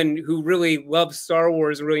everyone who really loves Star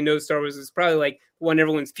Wars or really knows Star Wars is probably like one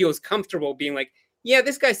everyone feels comfortable being like, yeah,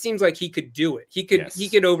 this guy seems like he could do it. He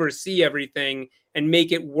could oversee everything and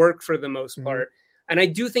make it work for the most part. And I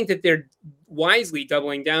do think that they're wisely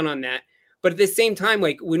doubling down on that. But at the same time,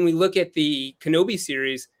 like when we look at the Kenobi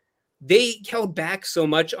series, they held back so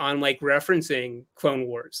much on like referencing Clone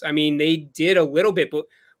Wars. I mean, they did a little bit, but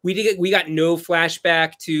we got no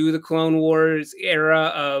flashback to the Clone Wars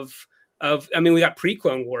era of I mean, we got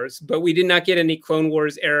pre-Clone Wars, but we did not get any Clone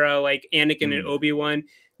Wars era like Anakin and Obi-Wan.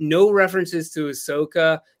 No references to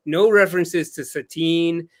Ahsoka, no references to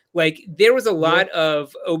Satine. Like there was a lot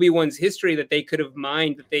of Obi-Wan's history that they could have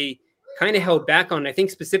mined that they kind of held back on. I think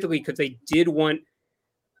specifically because they did want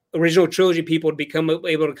original trilogy people to become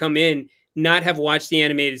able to come in, not have watched the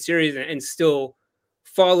animated series and still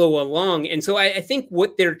follow along. And so I think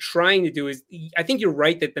what they're trying to do is, I think you're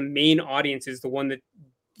right that the main audience is the one that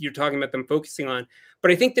you're talking about them focusing on.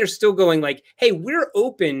 But I think they're still going like, hey, we're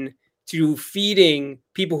open to feeding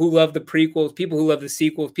people who love the prequels, people who love the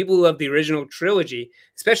sequels, people who love the original trilogy,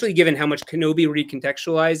 especially given how much Kenobi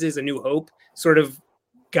recontextualizes A New Hope, sort of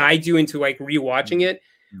guides you into like rewatching it.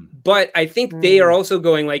 But I think they are also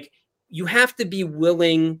going like, you have to be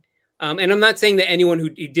willing. And I'm not saying that anyone who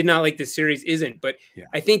did not like this series isn't, but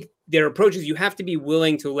I think their approach is you have to be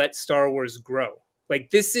willing to let Star Wars grow. Like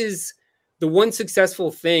this is the one successful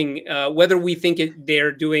thing, whether we think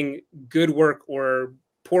they're doing good work or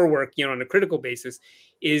poor work, on a critical basis,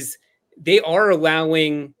 is they are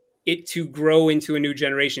allowing it to grow into a new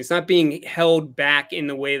generation. It's not being held back in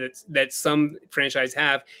the way that some franchise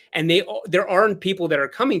have. And there aren't people that are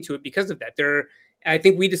coming to it because of that. I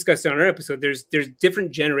think we discussed on our episode, there's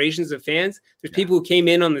different generations of fans. There's people who came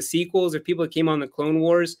in on the sequels, there's people that came on the Clone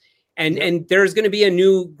Wars. And there's going to be a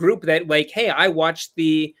new group that like, hey, I watched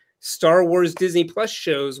the Star Wars Disney Plus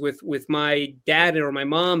shows with my dad or my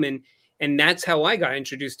mom. And that's how I got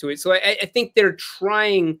introduced to it. So I think they're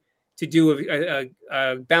trying to do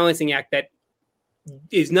a balancing act that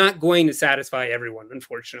is not going to satisfy everyone,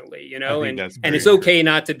 unfortunately, and it's okay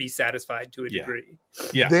not to be satisfied to a degree.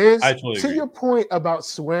 Yeah, I totally agree. Your point about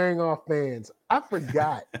swearing off fans, I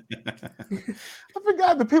forgot. I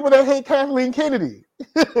forgot the people that hate Kathleen Kennedy.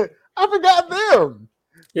 I forgot them.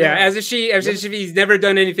 Yeah, as if she's never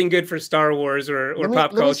done anything good for Star Wars or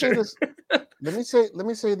pop culture. Let me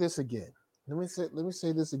say this again. Let me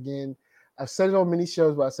say this again. I've said it on many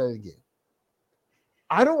shows, but I said it again.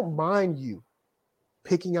 I don't mind you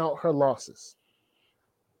picking out her losses,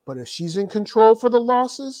 but if she's in control for the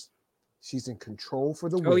losses, she's in control for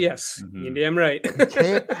the wins. Oh yes, you're damn right. You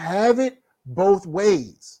can't have it both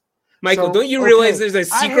ways. Michael, don't you realize there's a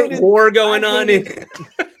secret war going on?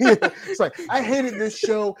 It's like, I hated this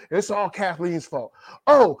show. It's all Kathleen's fault.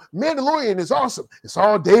 Oh, Mandalorian is awesome. It's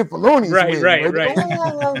all Dave Filoni's win. Right.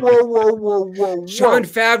 Whoa. Jon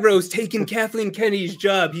Favreau's taking Kathleen Kennedy's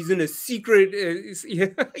job. He's in a secret.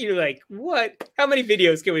 You're like, what? How many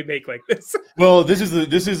videos can we make like this? Well,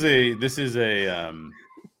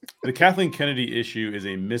 the Kathleen Kennedy issue is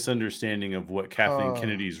a misunderstanding of what Kathleen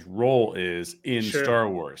Kennedy's role is in Star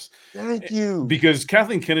Wars. Thank you. Because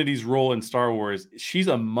Kathleen Kennedy's role in Star Wars, she's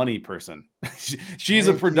a money person. She's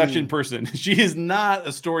a production person. She is not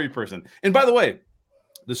a story person. And by the way,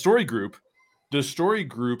 the story group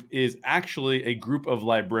is actually a group of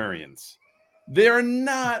librarians. They are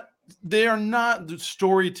not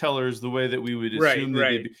storytellers the way that we would assume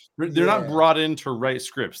they'd be. They're not brought in to write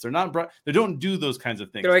scripts. They don't do those kinds of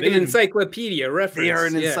things. They're like an encyclopedia reference. They are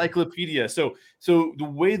an encyclopedia. So the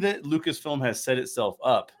way that Lucasfilm has set itself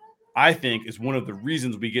up, I think, is one of the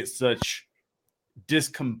reasons we get such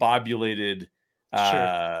discombobulated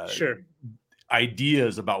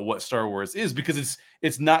ideas about what Star Wars is, because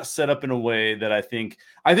it's not set up in a way that I think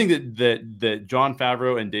that Jon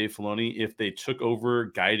Favreau and Dave Filoni, if they took over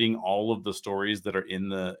guiding all of the stories that are in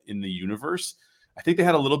the universe, I think they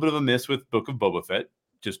had a little bit of a miss with Book of Boba Fett,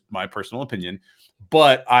 just my personal opinion.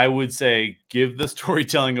 But I would say give the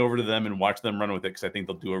storytelling over to them and watch them run with it, because I think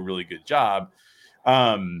they'll do a really good job.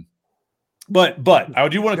 But I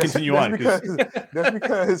do want to continue on.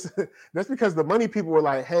 That's because the money people were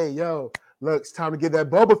like, hey, yo, look, it's time to get that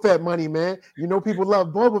Boba Fett money, man. People love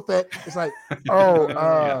Boba Fett. It's like,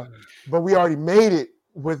 but we already made it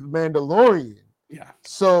with Mandalorian. Yeah.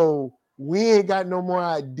 So we ain't got no more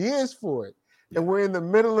ideas for it. And we're in the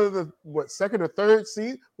middle of the second or third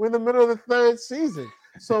season? We're in the middle of the third season.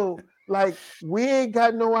 So like we ain't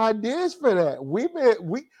got no ideas for that. We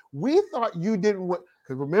thought you didn't want.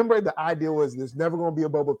 Because remember, the idea was there's never going to be a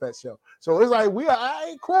Boba Fett show. So it's like, all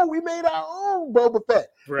right, cool. We made our own Boba Fett.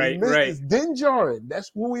 Right. It's Din Djarin. That's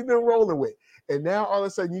what we've been rolling with. And now all of a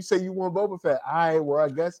sudden you say you want Boba Fett. All right, well, I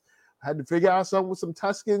guess I had to figure out something with some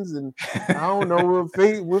Tuskens, and I don't know.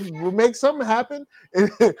 We'll make something happen. And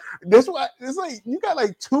that's why it's like you got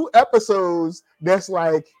like 2 episodes that's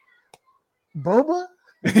like Boba.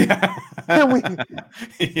 Yeah.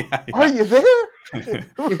 Are you there?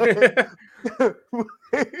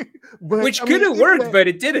 Which could have worked, but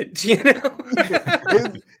it didn't.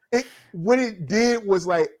 What it did was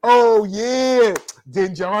like, oh yeah,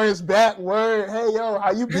 Din Djarin's back. Word, hey yo,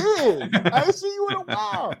 how you been? I ain't seen you in a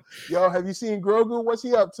while. Yo, have you seen Grogu? What's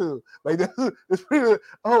he up to? Like, it's pretty.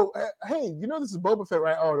 Oh, hey, you know this is Boba Fett,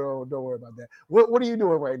 right? Oh no, don't worry about that. What are you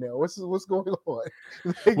doing right now? What's going on?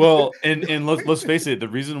 Like, well, and let's face it, the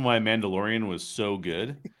reason why Mandalorian was so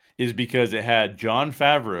good is because it had Jon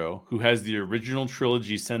Favreau, who has the original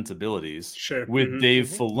trilogy sensibilities, Sure. with Dave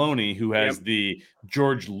Mhm. Filoni, who has the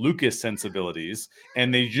George Lucas sensibilities,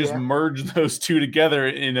 and they just Yeah. merged those two together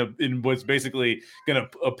in what's basically going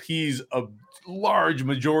to appease a large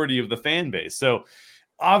majority of the fan base. So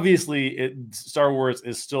obviously, Star Wars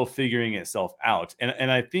is still figuring itself out,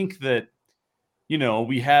 and I think that, you know,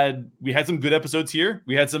 we had some good episodes here.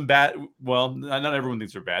 We had some bad. Well, not everyone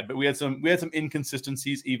thinks they're bad, but we had some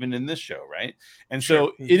inconsistencies even in this show, right? And Sure.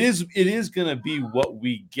 so it is going to be what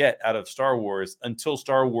we get out of Star Wars until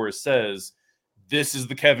Star Wars says, this is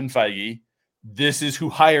the Kevin Feige. This is who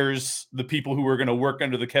hires the people who are going to work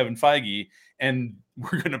under the Kevin Feige, and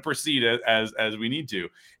we're going to proceed as we need to.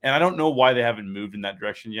 And I don't know why they haven't moved in that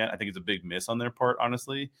direction yet. I think it's a big miss on their part,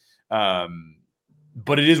 honestly.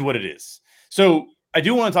 But it is what it is. So I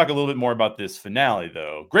do want to talk a little bit more about this finale,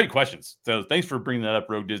 though. Great questions. So thanks for bringing that up,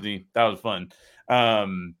 Rogue Disney. That was fun.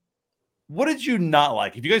 What did you not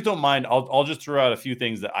like? If you guys don't mind, I'll just throw out a few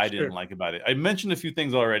things that I didn't like about it. I mentioned a few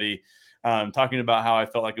things already, talking about how I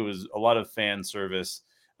felt like it was a lot of fan service.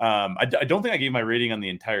 I don't think I gave my rating on the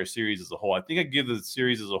entire series as a whole. I think I give the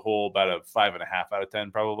series as a whole about a 5.5 out of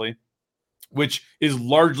 10, probably, which is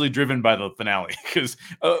largely driven by the finale, because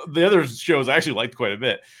the other shows I actually liked quite a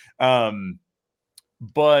bit.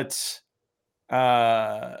 But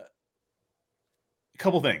a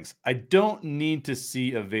couple things. I don't need to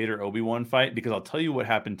see a Vader Obi-Wan fight, because I'll tell you what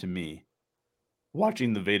happened to me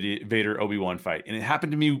watching the Vader Obi-Wan fight. And it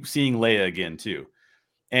happened to me seeing Leia again too.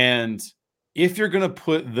 And if you're going to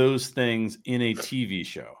put those things in a TV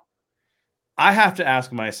show, I have to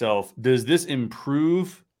ask myself, does this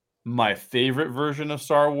improve my favorite version of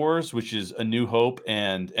Star Wars, which is A New Hope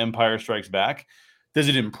and Empire Strikes Back? Does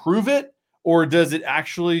it improve it, or does it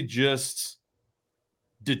actually just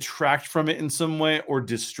detract from it in some way, or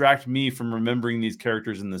distract me from remembering these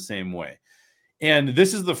characters in the same way? And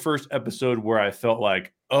this is the first episode where I felt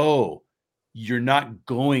like, oh, you're not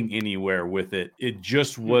going anywhere with it. It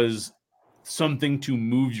just was something to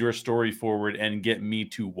move your story forward and get me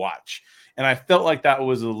to watch. And I felt like that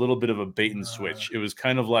was a little bit of a bait and switch. It was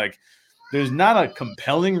kind of like, there's not a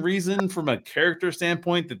compelling reason from a character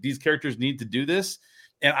standpoint that these characters need to do this.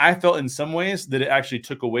 And I felt in some ways that it actually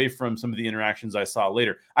took away from some of the interactions I saw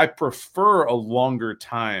later. I prefer a longer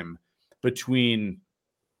time between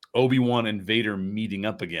Obi-Wan and Vader meeting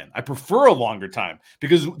up again. I prefer a longer time,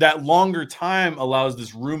 because that longer time allows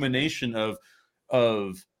this rumination of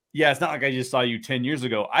yeah, it's not like I just saw you 10 years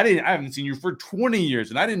ago. I haven't seen you for 20 years,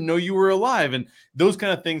 and I didn't know you were alive. And those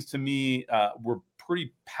kind of things to me were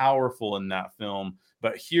pretty powerful in that film.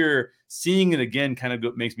 But here, seeing it again kind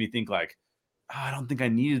of makes me think like, I don't think I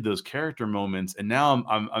needed those character moments, and now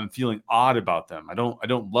I'm feeling odd about them. I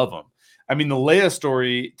don't love them. I mean, the Leia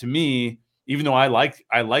story to me, even though I like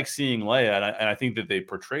seeing Leia, and I think that they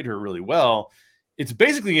portrayed her really well, it's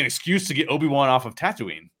basically an excuse to get Obi-Wan off of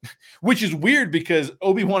Tatooine, which is weird because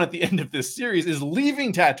Obi-Wan at the end of this series is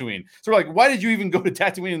leaving Tatooine. So we're like, why did you even go to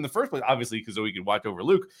Tatooine in the first place? Obviously, because so he could watch over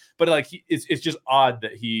Luke. But like, it's just odd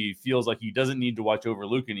that he feels like he doesn't need to watch over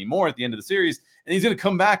Luke anymore at the end of the series, and he's going to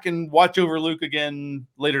come back and watch over Luke again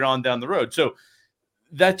later on down the road. So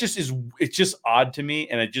that just it's just odd to me,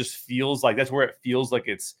 and it just feels like that's where it feels like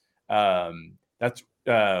it's that's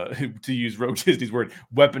to use Rogue Disney's word,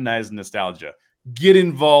 weaponized nostalgia. Get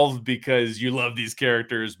involved because you love these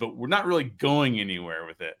characters, but we're not really going anywhere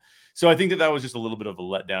with it. So I think that was just a little bit of a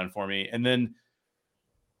letdown for me. And then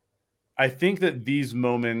I think that these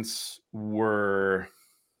moments were.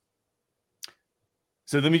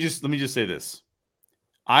 So let me just say this.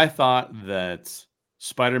 I thought that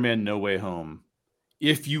Spider-Man No Way Home,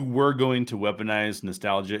 if you were going to weaponize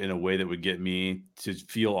nostalgia in a way that would get me to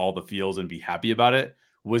feel all the feels and be happy about it,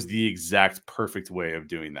 was the exact perfect way of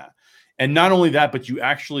doing that. And not only that, but you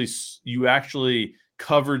actually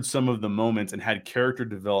covered some of the moments and had character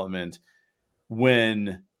development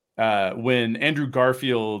when Andrew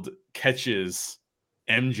Garfield catches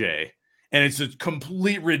MJ, and it's a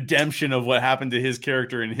complete redemption of what happened to his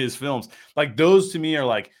character in his films. Like, those to me are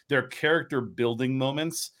like their character building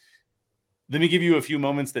moments. Let me give you a few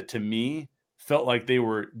moments that to me felt like they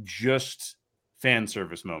were just fan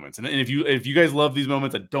service moments. And if you guys love these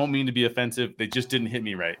moments, I don't mean to be offensive. They just didn't hit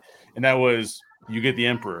me right. And that was you get the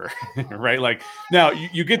Emperor, right? Like now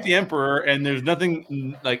you get the Emperor, and there's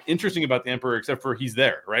nothing like interesting about the Emperor except for he's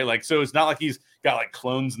there, right? Like, so it's not like he's got like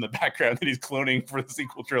clones in the background that he's cloning for the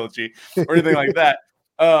sequel trilogy or anything like that.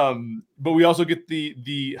 But we also get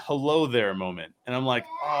the hello there moment, and I'm like,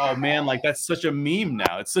 oh man, like that's such a meme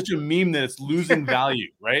now. It's such a meme that it's losing value,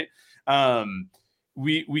 right?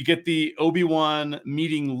 We get the Obi-Wan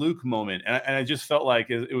meeting Luke moment, and I just felt like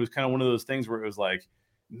it was kind of one of those things where it was like,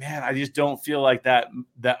 man, I just don't feel like that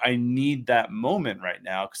I need that moment right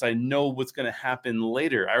now, because I know what's going to happen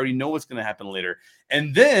later. I already know what's going to happen later.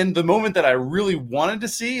 And then the moment that I really wanted to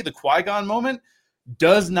see, the Qui-Gon moment,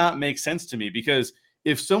 does not make sense to me, because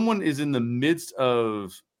if someone is in the midst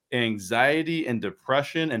of anxiety and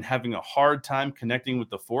depression and having a hard time connecting with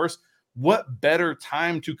the Force, what better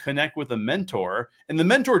time to connect with a mentor? And the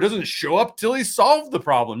mentor doesn't show up till he solved the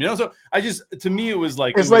problem, you know? So to me, it was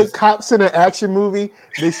like, it's like cops in an action movie.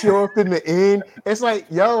 They show up in the end. It's like,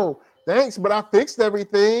 yo, thanks, but I fixed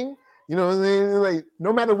everything. You know what I mean? Like,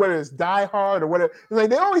 no matter whether it's Die Hard or whatever, it's like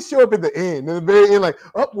they always show up at the end. In the very end, like,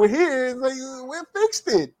 oh, we're here. It's like, we fixed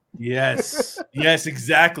it. Yes,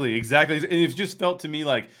 exactly. And it just felt to me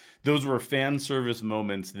like those were fan service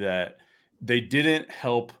moments that they didn't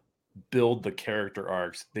help build the character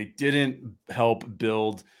arcs. They didn't help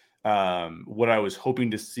build what I was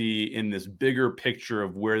hoping to see in this bigger picture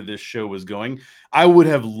of where this show was going. I would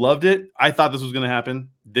have loved it. I thought this was going to happen.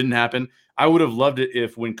 Didn't happen. I would have loved it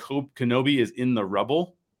if when Kenobi is in the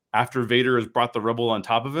rubble, after Vader has brought the rubble on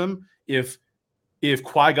top of him, if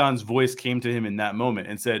Qui-Gon's voice came to him in that moment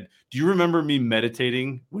and said, do you remember me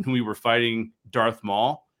meditating when we were fighting Darth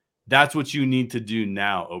Maul? That's what you need to do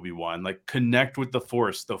now, Obi-Wan. Like, connect with the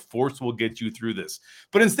Force. The Force will get you through this.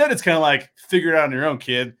 But instead, it's kind of like, figure it out on your own,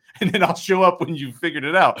 kid, and then I'll show up when you figured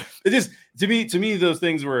it out. It just, to me, those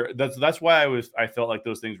things were, that's why I felt like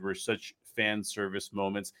those things were such fan service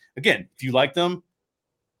moments. Again, if you like them,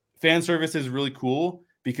 fan service is really cool,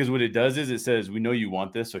 because what it does is it says, we know you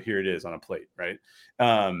want this, so here it is on a plate, right?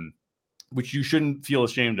 Which you shouldn't feel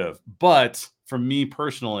ashamed of. But for me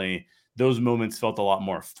personally, those moments felt a lot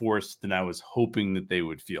more forced than I was hoping that they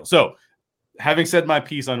would feel. So, having said my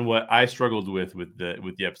piece on what I struggled with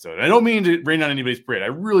the episode, I don't mean to rain on anybody's parade. I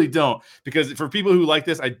really don't, because for people who like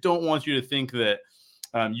this, I don't want you to think that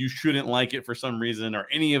you shouldn't like it for some reason or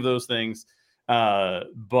any of those things.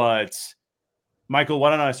 But Michael, why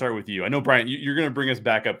don't I start with you? I know, Brian, you're going to bring us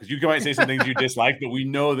back up because you might say some things you dislike, but we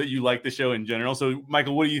know that you like the show in general. So,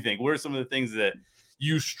 Michael, what do you think? What are some of the things that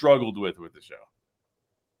you struggled with the show?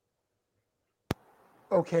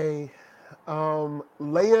 Okay,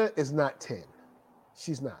 Leia is not 10.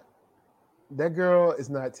 She's not. That girl is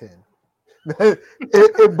not 10.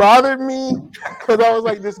 it bothered me because I was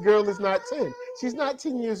like, this girl is not 10. She's not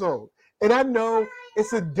 10 years old. And I know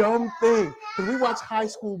it's a dumb thing because we watch high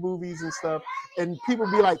school movies and stuff, and people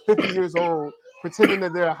be like 50 years old pretending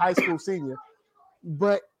that they're a high school senior.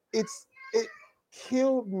 But it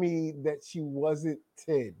killed me that she wasn't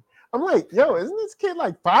 10. I'm like, yo, isn't this kid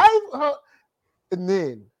like 5? And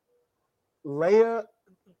then Leia,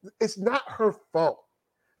 it's not her fault,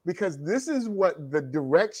 because this is what the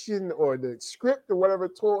direction or the script or whatever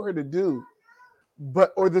told her to do,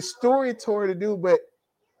 or the story told her to do, but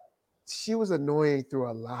she was annoying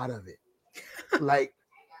through a lot of it. like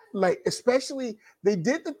especially they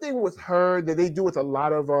did the thing with her that they do with a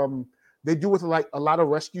lot of a lot of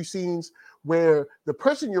rescue scenes where the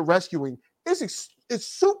person you're rescuing it's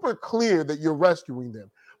super clear that you're rescuing them,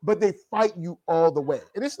 but they fight you all the way.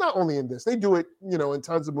 And it's not only in this, they do it, in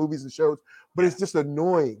tons of movies and shows, but it's just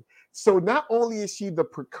annoying. So not only is she the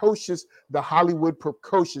Hollywood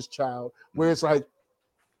precocious child, where it's like,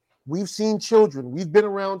 we've seen children, we've been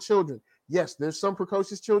around children. Yes, there's some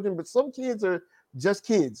precocious children, but some kids are just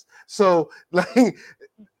kids. So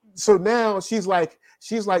now she's like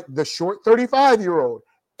the short 35-year-old.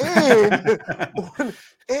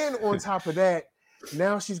 And on top of that,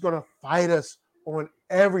 now she's gonna fight us on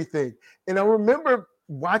everything. And I remember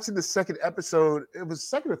watching the second episode, it was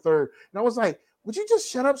second or third, and I was like, would you just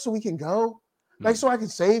shut up so we can go? Like, so I can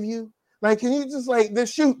save you? Like, can you just, like, they're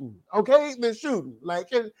shooting, okay? They're shooting. Like,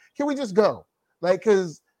 can we just go? Like,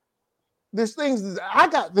 because there's things, I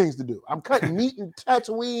got things to do. I'm cutting meat in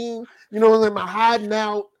Tatooine, and I'm hiding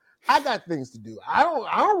out. I got things to do. I don't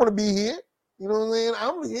want to be here. You know what I'm saying?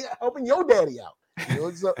 I'm here helping your daddy out.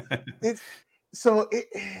 So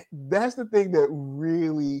that's the thing that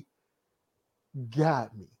really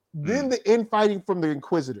got me. Then the infighting from the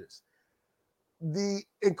Inquisitors. The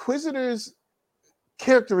Inquisitors'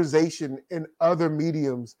 characterization in other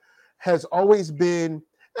mediums has always been,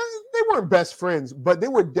 they weren't best friends, but they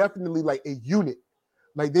were definitely like a unit.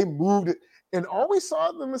 Like, they moved it. And all we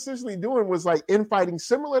saw them essentially doing was like infighting,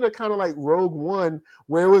 similar to kind of like Rogue One,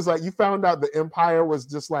 where it was like you found out the Empire was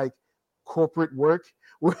just like corporate work,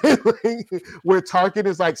 where Tarkin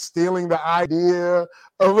is like stealing the idea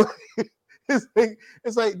of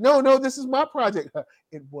it's like, no, this is my project.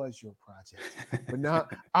 It was your project, but now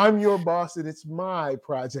I'm your boss and it's my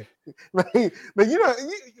project. Like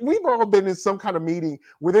we've all been in some kind of meeting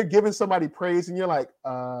where they're giving somebody praise and you're like,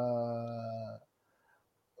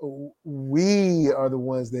 we are the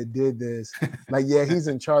ones that did this. Like, yeah, he's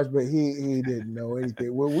in charge, but he didn't know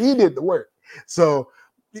anything. Well, we did the work. So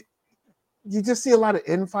you just see a lot of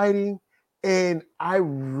infighting. And I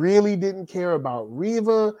really didn't care about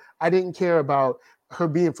Reva. I didn't care about her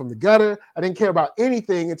being from the gutter. I didn't care about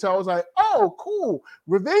anything until I was like, oh, cool.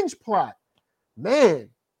 Revenge plot. Man,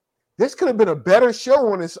 this could have been a better show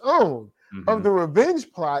on its own of the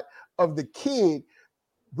revenge plot of the kid.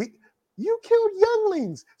 You killed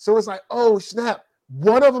younglings. So it's like, oh, snap.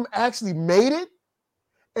 One of them actually made it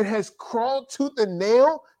and has crawled tooth and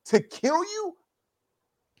nail to kill you?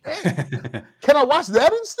 Hey, can I watch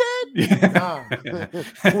that instead? Nah.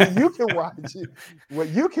 What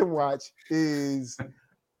you can watch is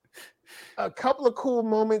a couple of cool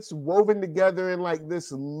moments woven together in like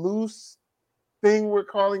this loose thing we're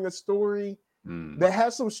calling a story that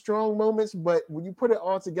has some strong moments, but when you put it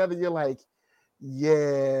all together, you're like,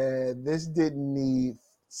 yeah, this didn't need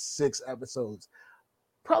 6 episodes.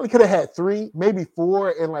 Probably could have had 3, maybe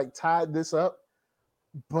 4, and like tied this up.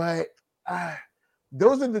 But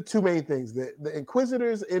those are the 2 main things. The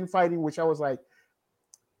Inquisitors infighting, which I was like,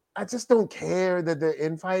 I just don't care that they're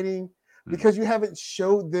infighting because you haven't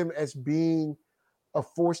showed them as being a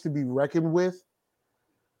force to be reckoned with.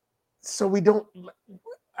 So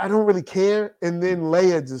I don't really care. And then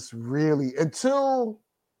Leia just really, until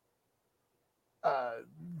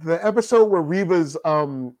the episode where Reva's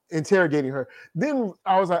interrogating her, then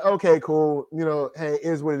I was like, okay, cool. Hey, it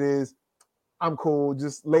is what it is. I'm cool.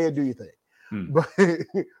 Just Leia, do your thing.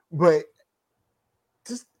 But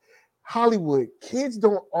just Hollywood, kids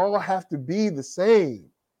don't all have to be the same.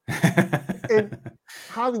 And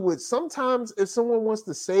Hollywood, sometimes if someone wants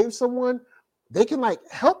to save someone, they can like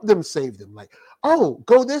help them save them. Like, oh,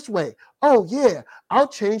 go this way. Oh yeah, I'll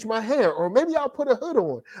change my hair, or maybe I'll put a hood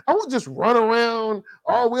on. I won't just run around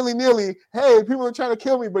all willy-nilly. Hey, people are trying to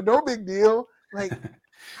kill me, but no big deal. Like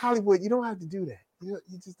Hollywood, you don't have to do that. You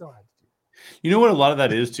just don't have to. You know what a lot of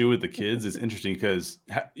that is too with the kids is interesting because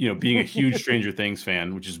being a huge Stranger Things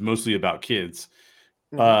fan, which is mostly about kids,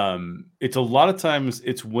 it's a lot of times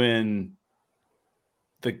it's when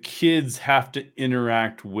the kids have to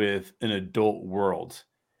interact with an adult world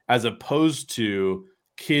as opposed to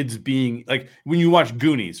kids being like when you watch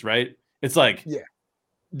Goonies, right? It's like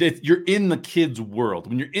you're in the kids' world.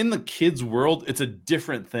 When you're in the kids' world, it's a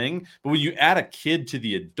different thing. But when you add a kid to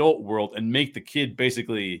the adult world and make the kid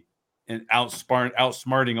basically and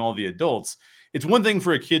outsmarting all the adults, it's one thing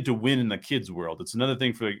for a kid to win in the kids world. It's another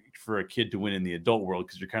thing for a kid to win in the adult world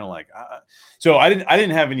because you're kind of like, So I didn't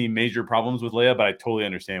have any major problems with Leia, but I totally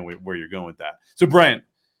understand where you're going with that. So Brian,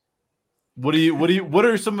 what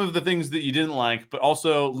are some of the things that you didn't like, but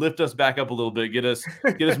also lift us back up a little bit, get us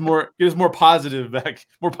more positivity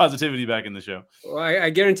back in the show. Well, I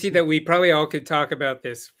guarantee that we probably all could talk about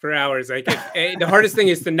this for hours. Like the hardest thing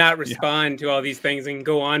is to not respond to all these things and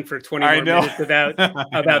go on for 20 more minutes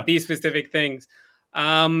about these specific things.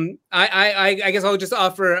 I guess I'll just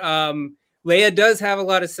offer Leia does have a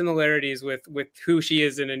lot of similarities with who she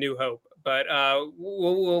is in A New Hope. But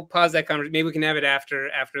we'll pause that conversation. Maybe we can have it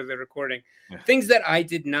after the recording. Yeah. Things that I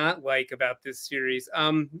did not like about this series.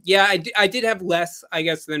 I did have less, I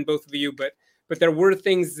guess, than both of you, but there were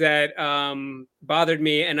things that bothered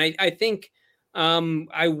me, and I think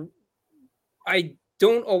I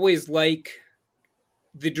don't always like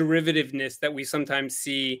the derivativeness that we sometimes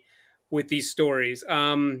see with these stories.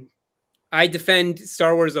 I defend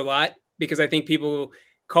Star Wars a lot because I think people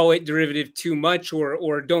call it derivative too much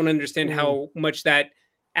or don't understand how much that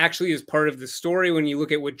actually is part of the story. When you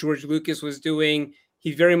look at what George Lucas was doing,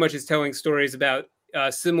 he very much is telling stories about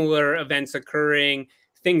similar events occurring,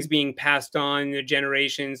 things being passed on the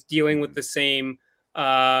generations, dealing with the same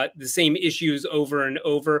issues over and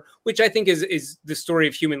over, which I think is the story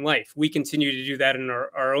of human life. We continue to do that in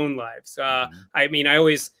our own lives. I mean, I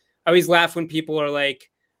always laugh when people are like,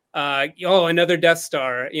 another Death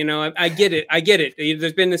Star. I get it.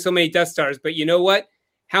 There's been so many Death Stars, but you know what?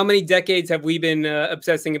 How many decades have we been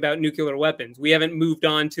obsessing about nuclear weapons? We haven't moved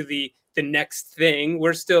on to the next thing.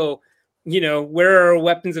 We're still, where are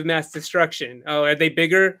weapons of mass destruction? Oh, are they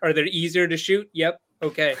bigger? Are they easier to shoot? Yep.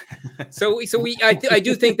 Okay. So I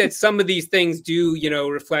do think that some of these things do,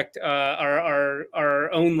 reflect our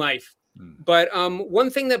own life. But one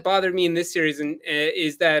thing that bothered me in this series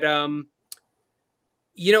is that I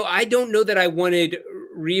don't know that I wanted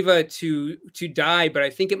Riva to die, but I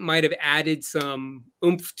think it might have added some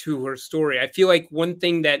oomph to her story. I feel like one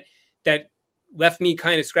thing that left me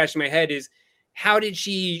kind of scratching my head is, how did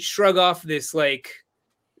she shrug off this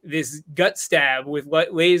gut stab with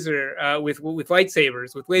laser with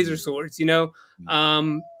lightsabers, with laser swords?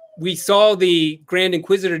 We saw the Grand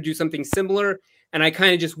Inquisitor do something similar, and I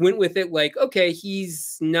kind of just went with it, like, okay,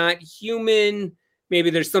 he's not human, maybe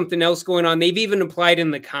there's something else going on. They've even implied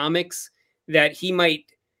in the comics that he might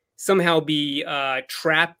somehow be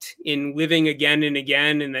trapped in living again and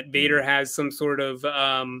again, and that Vader has some sort of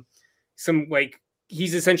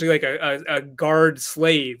he's essentially like a guard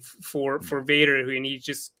slave for Vader, and he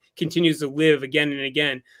just continues to live again and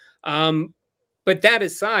again. But that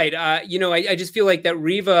aside, I just feel like that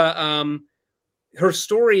Riva, her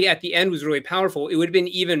story at the end was really powerful. It would have been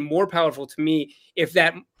even more powerful to me if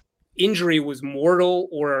that injury was mortal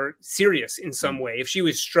or serious in some way. If she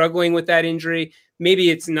was struggling with that injury, maybe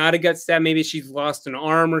it's not a gut stab, maybe she's lost an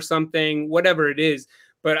arm or something, whatever it is.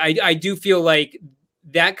 But I do feel like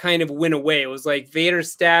that kind of went away. It was like Vader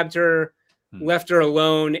stabbed her, left her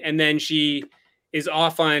alone, and then she is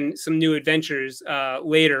off on some new adventures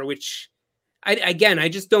later, which I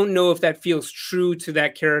just don't know if that feels true to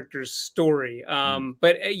that character's story.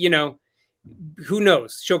 But who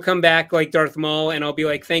knows? She'll come back like Darth Maul, and I'll be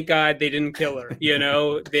like, thank God they didn't kill her.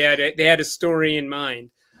 They had a story in mind.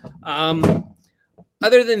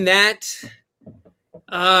 Other than that,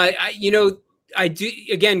 I do,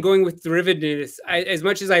 again, going with derivativeness, as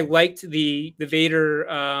much as I liked the Vader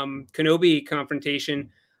Kenobi confrontation,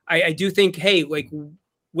 I do think, hey, like,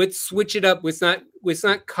 let's switch it up. Let's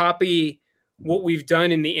not copy what we've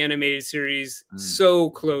done in the animated series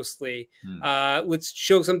so closely. Let's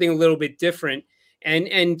show something a little bit different.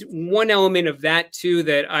 And one element of that too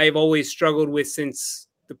that I've always struggled with since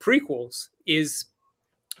the prequels is,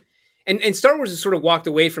 and Star Wars has sort of walked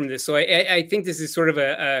away from this, so I think this is sort of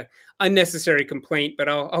a unnecessary complaint, but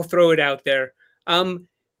I'll throw it out there.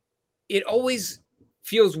 It always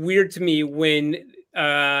feels weird to me when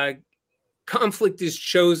conflict is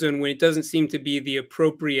chosen when it doesn't seem to be the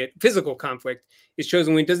appropriate, physical conflict is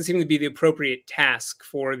chosen when it doesn't seem to be the appropriate task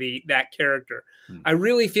for that character. I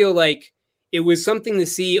really feel like it was something to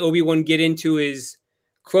see Obi-Wan get into his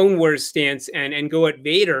Clone Wars stance and go at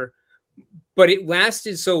Vader, but it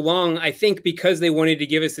lasted so long, I think, because they wanted to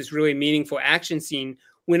give us this really meaningful action scene,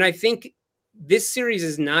 when I think this series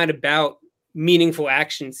is not about meaningful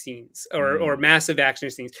action scenes or massive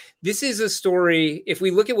action scenes. This is a story, if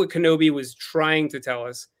we look at what Kenobi was trying to tell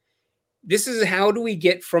us, this is how do we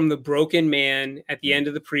get from the broken man at the end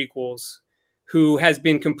of the prequels, who has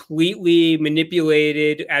been completely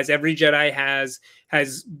manipulated, as every Jedi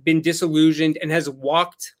has been disillusioned and has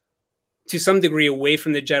walked to some degree away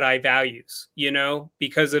from the Jedi values,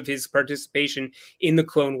 because of his participation in the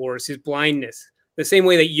Clone Wars, his blindness, the same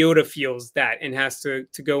way that Yoda feels that and has to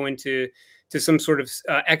go into some sort of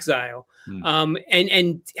exile.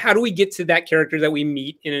 And how do we get to that character that we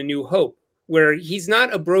meet in A New Hope, where he's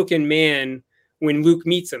not a broken man when Luke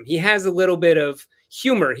meets him? He has a little bit of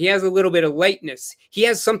humor. He has a little bit of lightness. He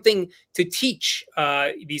has something to teach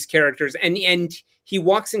these characters. And he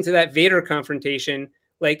walks into that Vader confrontation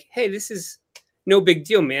like, hey, this is no big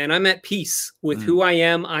deal, man. I'm at peace with who I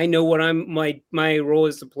am. I know what my role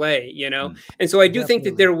is to play, And so I do think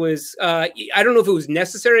that there was, I don't know if it was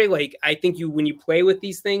necessary. Like, I think when you play with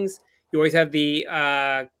these things, you always have the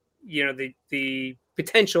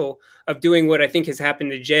potential of doing what I think has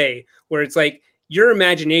happened to Jay, where it's like your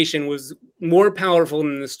imagination was more powerful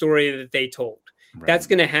than the story that they told. Right. That's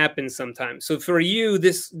going to happen sometimes. So for you,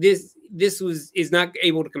 this is not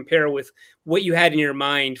able to compare with what you had in your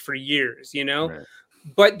mind for years, Right.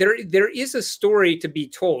 But there is a story to be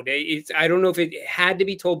told. I don't know if it had to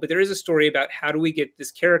be told, but there is a story about how do we get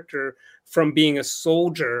this character from being a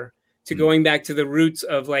soldier to going back to the roots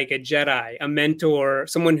of like a Jedi, a mentor,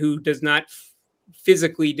 someone who does not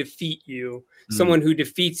physically defeat you, someone who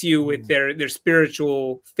defeats you with their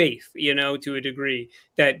spiritual faith, to a degree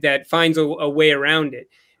that finds a way around it.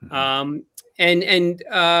 And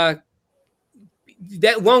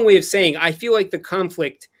that long way of saying, I feel like the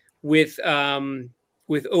conflict with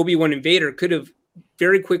Obi-Wan and Vader could have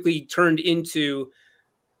very quickly turned into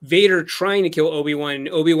Vader trying to kill Obi-Wan and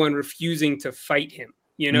Obi-Wan refusing to fight him.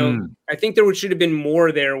 I think there should have been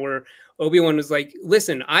more there where Obi-Wan was like,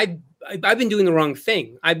 listen, I've been doing the wrong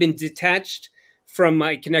thing. I've been detached from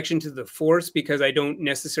my connection to the Force, because I don't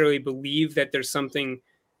necessarily believe that there's something,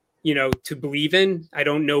 to believe in. I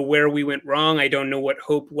don't know where we went wrong. I don't know what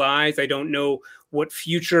hope lies. I don't know what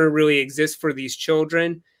future really exists for these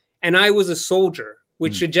children. And I was a soldier,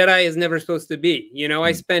 which a Jedi is never supposed to be.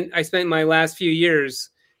 I spent my last few years,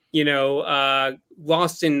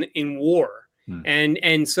 lost in war.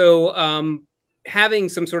 And so having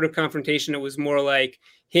some sort of confrontation, it was more like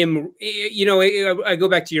him, I go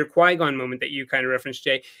back to your Qui-Gon moment that you kind of referenced,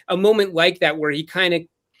 Jay, a moment like that where he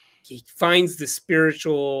finds the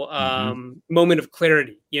spiritual moment of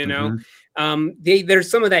clarity, there's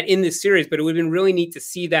some of that in this series, but it would have been really neat to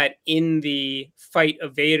see that in the fight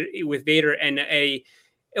of Vader with Vader, and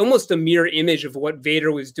almost a mirror image of what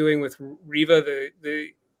Vader was doing with Reva, the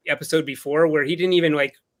episode before, where he didn't even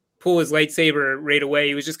pull his lightsaber right away.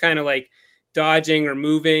 He was just kind of dodging or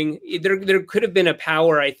moving. There could have been a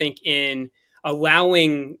power, I think, in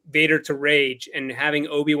allowing Vader to rage and having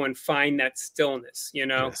Obi-Wan find that stillness,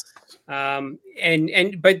 Yes.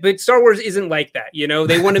 But Star Wars isn't like that,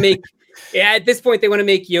 They want to make at this point they want to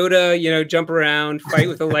make Yoda, jump around, fight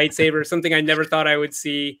with a lightsaber, something I never thought I would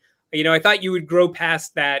see. I thought you would grow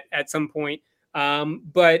past that at some point.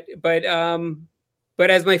 But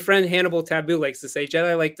as my friend Hannibal Taboo likes to say,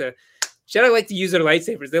 Jedi like to use their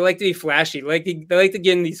lightsabers. They like to be flashy. They like to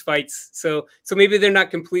get in these fights. So maybe they're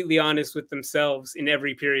not completely honest with themselves in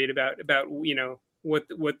every period about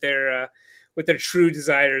what their true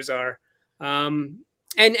desires are.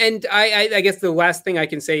 And I guess the last thing I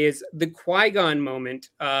can say is the Qui-Gon moment.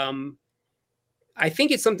 I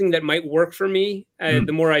think it's something that might work for me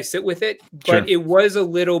the more I sit with it, but It was a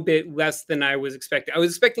little bit less than I was expecting. I was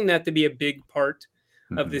expecting that to be a big part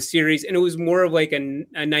of the series, and it was more of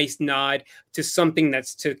a nice nod to something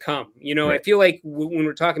that's to come. Right. I feel like when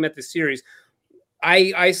we're talking about the series,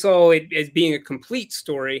 I saw it as being a complete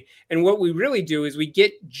story, and what we really do is we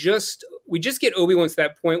just get Obi-Wan to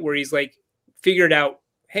that point where he's figured out,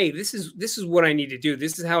 hey, this is what I need to do.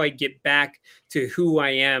 This is how I get back to who I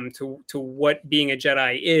am, to what being a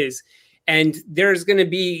Jedi is. And there's going to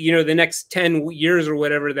be, the next 10 years or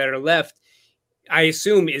whatever that are left, I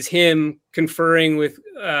assume, is him conferring with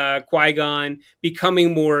Qui-Gon,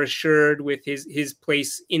 becoming more assured with his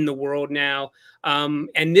place in the world now.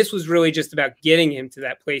 And this was really just about getting him to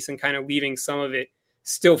that place and kind of leaving some of it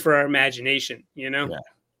still for our imagination,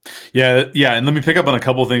 Yeah. And let me pick up on a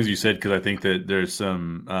couple of things you said, because I think that there's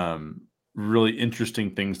some really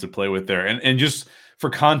interesting things to play with there. And just for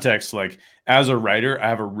context, as a writer, I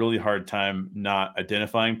have a really hard time not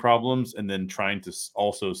identifying problems and then trying to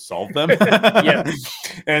also solve them. Yeah.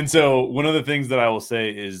 And so one of the things that I will say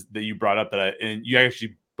is that you brought up and you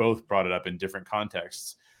actually both brought it up in different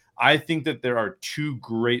contexts. I think that there are two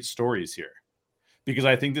great stories here, because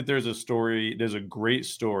I think that there's a great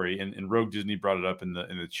story, and Rogue Disney brought it up in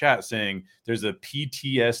the chat, saying there's a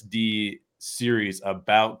PTSD series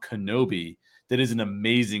about Kenobi that is an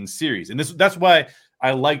amazing series. And that's why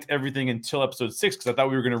I liked everything until episode 6, because I thought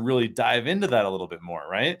we were going to really dive into that a little bit more,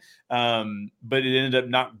 right? But it ended up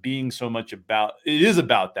not being so much about, it is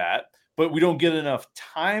about that, but we don't get enough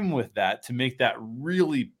time with that to make that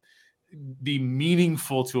really be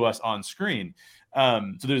meaningful to us on screen.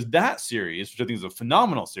 So there's that series, which I think is a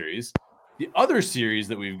phenomenal series. The other series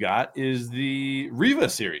that we've got is the Reva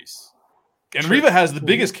series. And Reva has the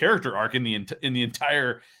biggest character arc in the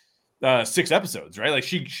entire 6 episodes, right?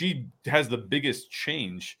 She has the biggest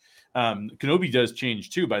change. Kenobi does change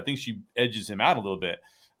too, but I think she edges him out a little bit.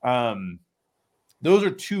 Those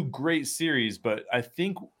are two great series, but I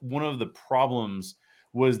think one of the problems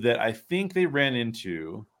was that I think they ran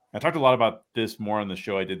into, I talked a lot about this more on the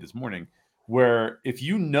show I did this morning, where if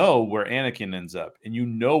you know where Anakin ends up and you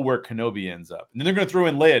know where Kenobi ends up, and then they're going to throw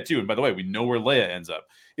in Leia too. And by the way, we know where Leia ends up.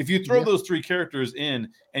 If you throw those 3 characters in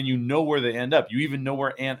and you know where they end up, you even know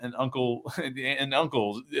where aunt and uncle and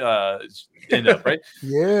uncles end up, right?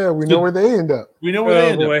 Yeah, we know where they end up. We know where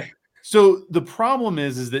they end up. So the problem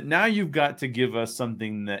is that now you've got to give us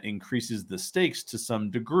something that increases the stakes to some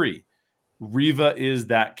degree. Reva is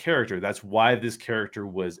that character. That's why this character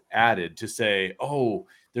was added, to say, oh,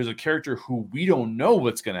 there's a character who we don't know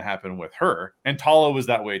what's going to happen with her. And Tala was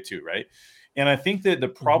that way too, right? And I think that the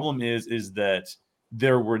problem is that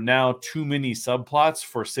there were now too many subplots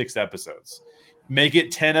for 6 episodes. Make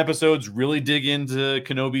it 10 episodes, really dig into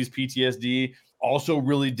Kenobi's PTSD, also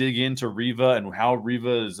really dig into Reva and how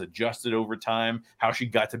Reva is adjusted over time, how she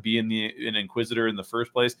got to be an Inquisitor in the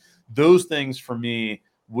first place. Those things for me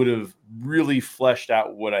would have really fleshed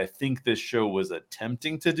out what I think this show was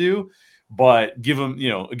attempting to do. But give them,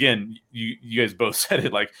 again, you guys both said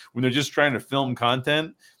it, when they're just trying to film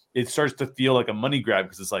content, it starts to feel like a money grab,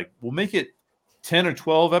 because it's we'll make it 10 or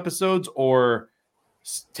 12 episodes, or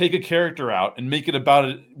take a character out and make it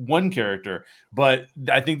about one character. But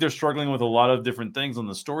I think they're struggling with a lot of different things on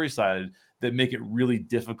the story side that make it really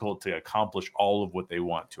difficult to accomplish all of what they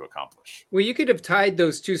want to accomplish. Well, you could have tied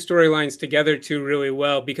those two storylines together too really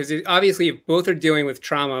well, because obviously if both are dealing with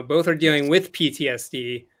trauma, both are dealing with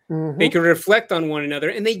PTSD, they could reflect on one another,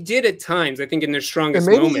 and they did at times, I think, in their strongest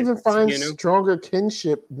and maybe moments. even find stronger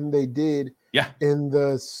kinship than they did in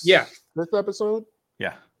the fifth episode.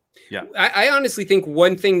 Yeah. I honestly think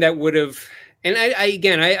one thing that would have, and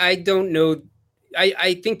I don't know,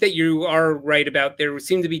 I think that you are right about there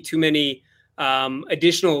seemed to be too many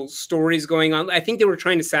additional stories going on. I think they were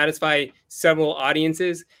trying to satisfy several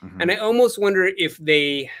audiences, and I almost wonder if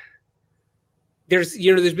there's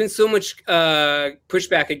been so much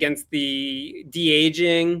pushback against the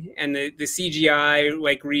de-aging and the CGI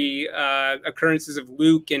like occurrences of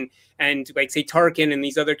Luke and like say Tarkin and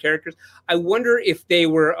these other characters. I wonder if they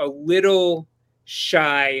were a little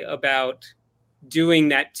shy about doing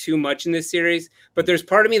that too much in this series. But there's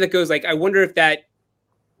part of me that goes like, I wonder if that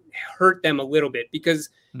hurt them a little bit, because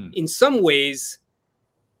in some ways,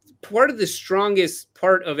 part of the strongest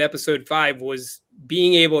part of episode 5 was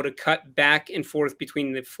being able to cut back and forth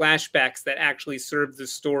between the flashbacks that actually served the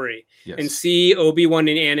story and see Obi-Wan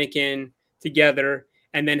and Anakin together,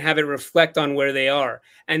 and then have it reflect on where they are.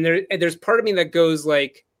 And there's part of me that goes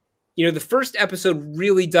like, the first episode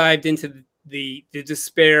really dived into the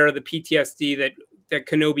despair, the PTSD that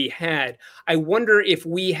Kenobi had. I wonder if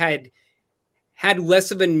we had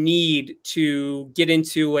less of a need to get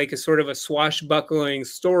into like a sort of a swashbuckling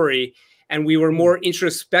story, and we were more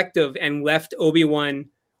introspective and left Obi-Wan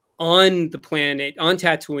on the planet, on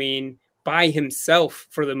Tatooine, by himself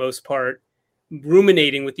for the most part,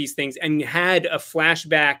 ruminating with these things, and had a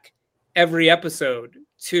flashback every episode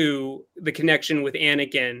to the connection with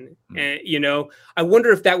Anakin. And, I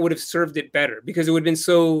wonder if that would have served it better, because it would have been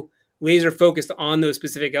so laser focused on those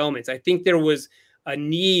specific elements. I think there was a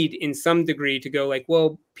need in some degree to go like,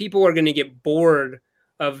 well, people are going to get bored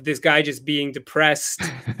of this guy just being depressed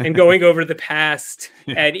and going over the past.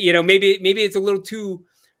 And, maybe it's a little too,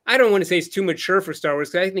 I don't want to say it's too mature for Star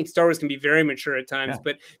Wars, because I think Star Wars can be very mature at times,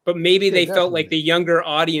 but maybe they felt like the younger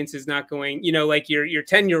audience is not going, like your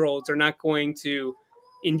 10-year-olds are not going to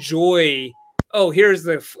enjoy, here's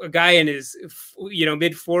a guy in his,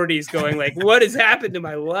 mid 40s going like, what has happened to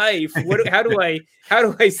my life? How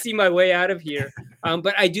do I see my way out of here?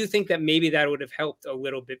 But I do think that maybe that would have helped a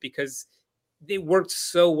little bit, because they worked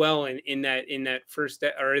so well in that first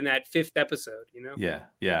or in that fifth episode,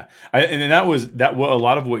 Yeah. And that was a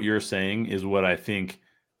lot of what you're saying is what I think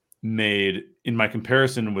made, in my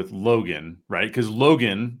comparison with Logan, right? Because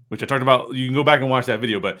Logan, which I talked about, you can go back and watch that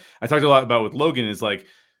video, but I talked a lot about with Logan, is like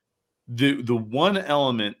the one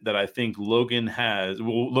element that I think Logan has.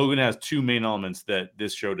 Well, Logan has two main elements that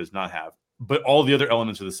this show does not have, but all the other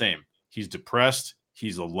elements are the same. He's depressed.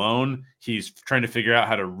 He's alone. He's trying to figure out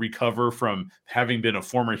how to recover from having been a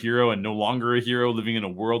former hero and no longer a hero, living in a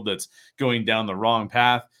world that's going down the wrong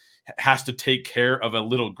path, has to take care of a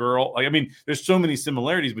little girl. There's so many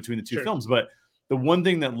similarities between the two films, but the one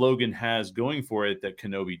thing that Logan has going for it that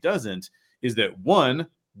Kenobi doesn't is that, one,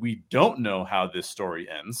 we don't know how this story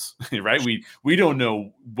ends, right? We don't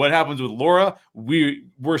know what happens with Laura.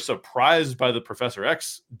 We're surprised by the Professor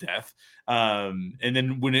X death. And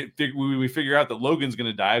then when we figure out that Logan's going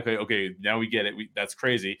to die, okay, now we get it. That's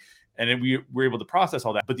crazy. And then we're able to process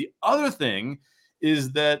all that. But the other thing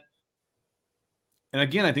is that, and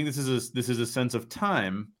again, I think this is a sense of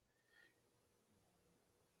time.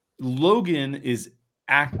 Logan is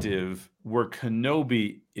active where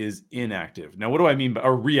Kenobi is inactive. Now, what do I mean by,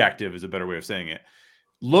 or reactive is a better way of saying it.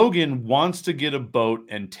 Logan wants to get a boat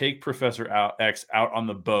and take Professor X out on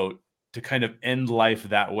the boat to kind of end life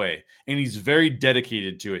that way. And he's very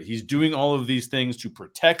dedicated to it. He's doing all of these things to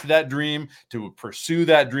protect that dream, to pursue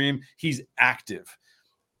that dream. He's active.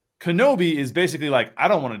 Kenobi is basically like, I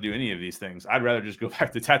don't want to do any of these things. I'd rather just go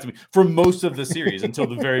back to Tatooine for most of the series until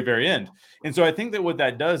the very, very end. And so I think that what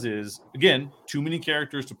that does is, again, too many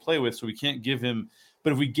characters to play with, so we can't give him,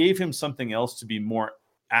 but if we gave him something else to be more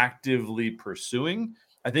actively pursuing,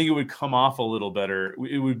 I think it would come off a little better.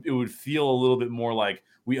 It would feel a little bit more like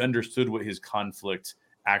we understood what his conflict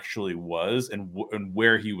actually was and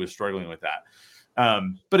where he was struggling with that.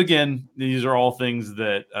 But again, these are all things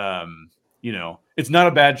that, it's not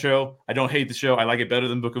a bad show. I don't hate the show. I like it better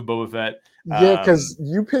than Book of Boba Fett. Yeah, because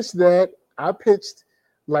you pitched that. I pitched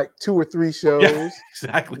like 2 or 3 shows. Yeah,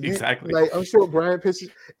 exactly. Like, I'm sure Brian pitched,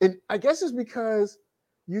 and I guess it's because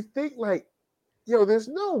you think like, there's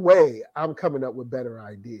no way I'm coming up with better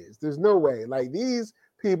ideas. There's no way. Like, these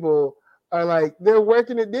people are like they're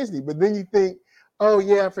working at Disney, but then you think, oh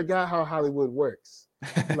yeah, I forgot how Hollywood works.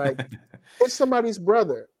 Like it's somebody's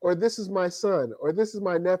brother, or this is my son, or this is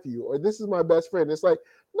my nephew, or this is my best friend. It's like,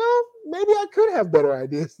 no, maybe I could have better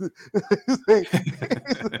ideas.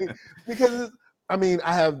 Because I mean,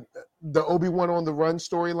 I have the Obi-Wan on the Run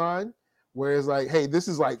storyline, where it's like, hey, this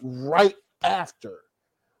is like right after,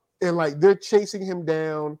 and like they're chasing him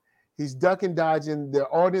down. He's ducking, dodging.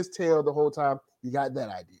 They're on his tail the whole time. You got that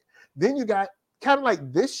idea. Then you got kind of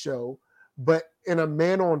like this show, but in a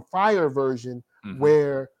Man on Fire version,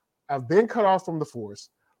 where I've been cut off from the Force,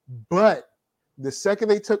 but the second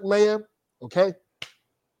they took Leia, okay,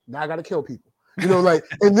 now I got to kill people. You know, like,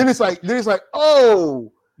 and then it's like,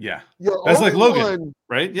 oh, yeah, yo, that's like Logan,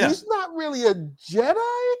 right? Yeah, he's not really a Jedi,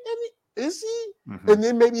 is he? And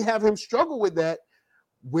then maybe have him struggle with that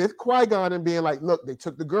with Qui-Gon and being like, look, they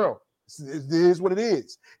took the girl. It is what it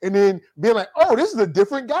is. And then being like, oh, this is a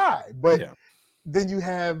different guy. But then you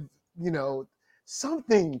have, you know,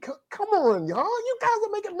 something. Come on, y'all. You guys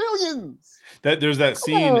are making millions. There's that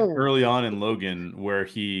scene early on in Logan where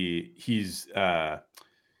he's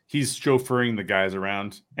chauffeuring the guys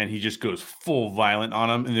around and he just goes full violent on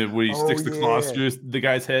them, and then when he sticks the claws through the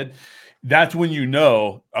guy's head, that's when you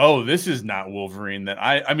know, oh, this is not Wolverine. That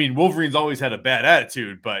I mean, Wolverine's always had a bad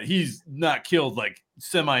attitude, but he's not killed like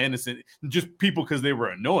semi-innocent, just people because they were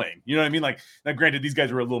annoying. You know what I mean? Like, now granted, these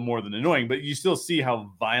guys were a little more than annoying, but you still see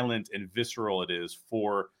how violent and visceral it is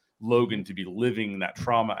for Logan to be living that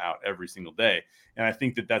trauma out every single day. And I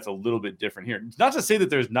think that that's a little bit different here. Not to say that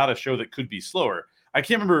there's not a show that could be slower. I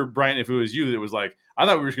can't remember, Brian, if it was you that was like, I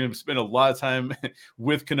thought we were going to spend a lot of time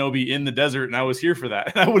with Kenobi in the desert, and I was here for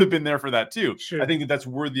that. And I would have been there for that too. Sure. I think that that's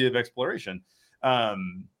worthy of exploration.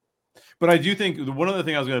 But I do think one other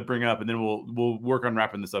thing I was going to bring up, and then we'll work on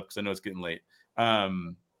wrapping this up because I know it's getting late. I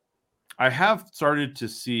have started to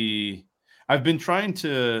see, I've been trying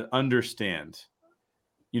to understand,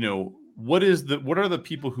 you know, what are the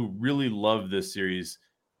people who really love this series?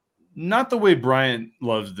 Not the way Brian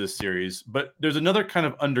loves this series, but there's another kind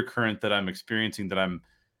of undercurrent that I'm experiencing that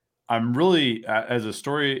I'm really, as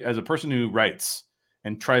a person who writes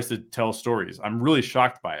and tries to tell stories, I'm really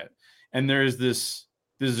shocked by it. And there's this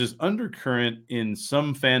undercurrent in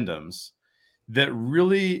some fandoms that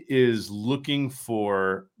really is looking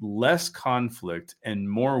for less conflict and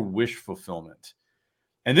more wish fulfillment.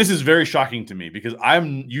 And this is very shocking to me because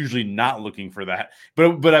I'm usually not looking for that.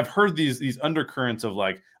 But I've heard these undercurrents of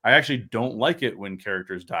like, I actually don't like it when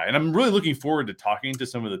characters die. And I'm really looking forward to talking to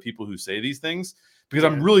some of the people who say these things, because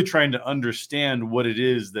I'm really trying to understand what it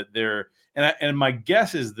is that they're, and my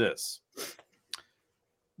guess is this: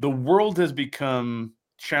 the world has become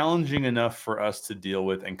challenging enough for us to deal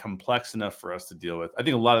with and complex enough for us to deal with. I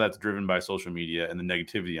think a lot of that's driven by social media and the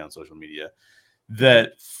negativity on social media,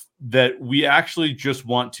 that we actually just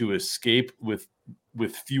want to escape with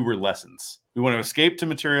fewer lessons. We want to escape to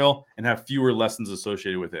material and have fewer lessons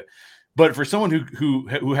associated with it. But for someone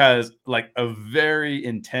who has like a very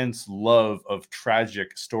intense love of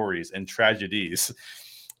tragic stories and tragedies,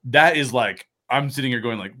 that is like, I'm sitting here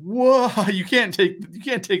going like, whoa, you can't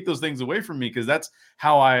take those things away from me, because that's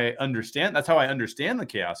how I understand the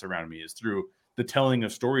chaos around me, is through the telling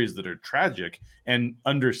of stories that are tragic and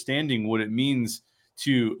understanding what it means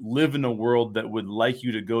to live in a world that would like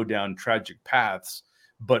you to go down tragic paths,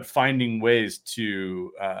 but finding ways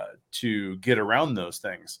to get around those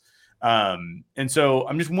things. And so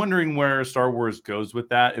I'm just wondering where Star Wars goes with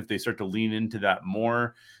that, if they start to lean into that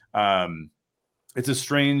more. It's a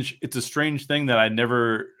strange thing that I'd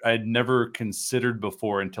never considered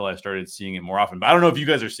before until I started seeing it more often. But I don't know if you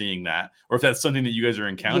guys are seeing that, or if that's something that you guys are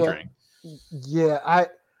encountering. Yeah,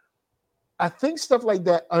 I think stuff like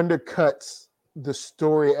that undercuts the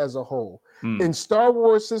story as a whole. In Star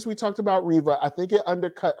Wars, since we talked about Reva, I think it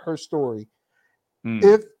undercut her story.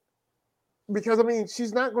 Because I mean,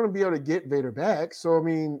 she's not going to be able to get Vader back. So I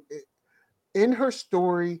mean, in her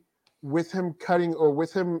story, with him cutting or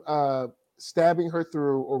with him stabbing her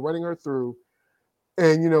through or running her through,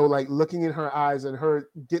 and you know, like looking in her eyes and her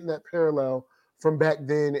getting that parallel from back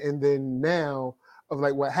then and then now of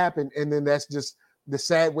like what happened, and then that's just the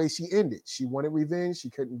sad way she ended. She wanted revenge, she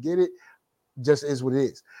couldn't get it. Just is what it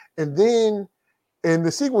is. And then in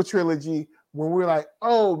the sequel trilogy, when we're like,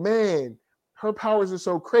 oh man, her powers are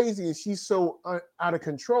so crazy and she's so out of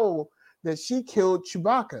control that she killed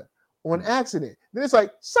Chewbacca on accident. Then it's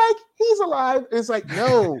like, psych, he's alive. It's like,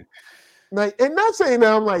 no. Like, and not saying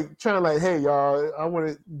that I'm like trying to like, hey y'all,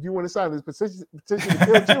 you want to sign this petition to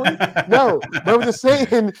kill Chewie? No, but I'm just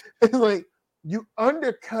saying, it's like you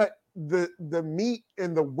undercut the meat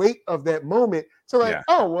and the weight of that moment to like,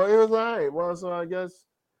 oh well, it was all right. Well, so I guess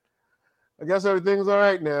I guess everything's all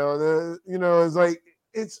right now. It's like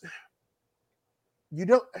you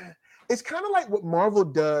don't. It's kind of like what Marvel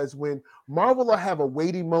does when Marvel will have a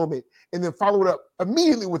weighty moment and then follow it up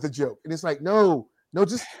immediately with a joke, and it's like, no,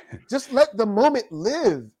 just let the moment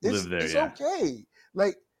live. It's okay.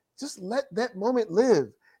 Like, just let that moment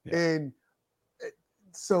live. Yeah. And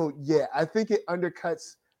so, yeah, I think it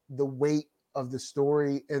undercuts the weight of the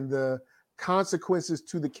story and the consequences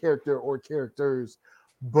to the character or characters.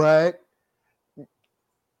 But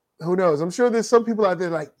who knows? I'm sure there's some people out there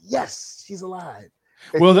like, yes, she's alive.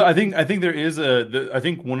 Well, I think there is I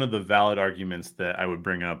think one of the valid arguments that I would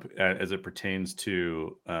bring up as it pertains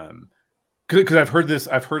to because I've heard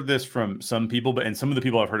this from some people, and some of the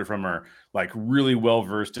people I've heard it from are like really well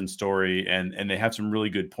versed in story, and they have some really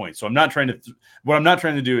good points. So what I'm not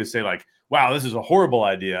trying to do is say like, wow, this is a horrible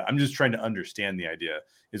idea. I'm just trying to understand the idea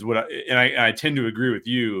is what I tend to agree with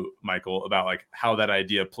you, Michael, about like how that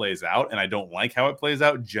idea plays out, and I don't like how it plays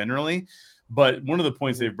out generally. But one of the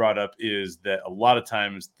points they've brought up is that a lot of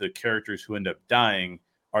times the characters who end up dying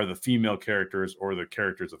are the female characters or the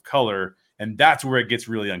characters of color. And that's where it gets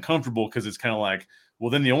really uncomfortable, because it's kind of like, well,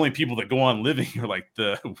 then the only people that go on living are like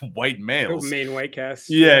the white males. The main white cast.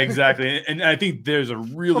 Yeah, exactly. And I think there's a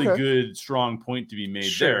really good, strong point to be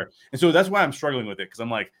made there. And so that's why I'm struggling with it, because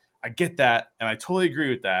I'm like, I get that, and I totally agree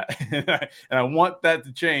with that. and I want that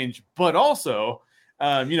to change. But also,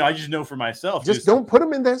 I just know for myself. Just don't put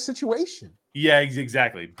them in that situation. Yeah,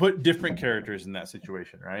 exactly. Put different characters in that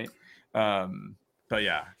situation, right? But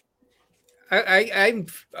yeah. I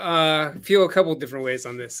feel a couple different ways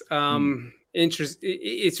on this.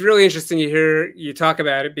 It's really interesting to hear you talk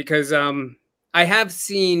about it, because I've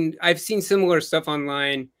seen similar stuff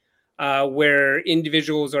online where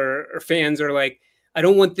individuals or fans are like, I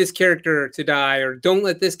don't want this character to die, or don't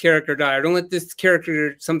let this character die, or don't let this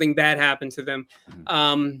character, something bad happen to them.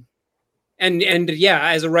 And yeah,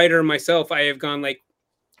 as a writer myself, I have gone like,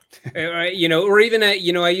 or even I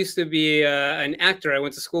used to be an actor. I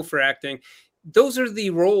went to school for acting. Those are the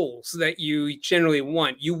roles that you generally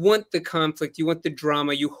want. You want the conflict, you want the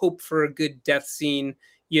drama, you hope for a good death scene.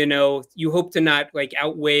 You hope to not like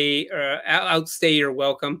outweigh or outstay your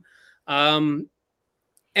welcome.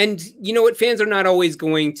 And you know what? Fans are not always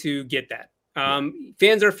going to get that.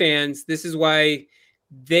 Fans are fans. This is why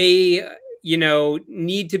they,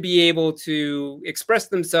 need to be able to express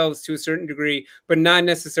themselves to a certain degree, but not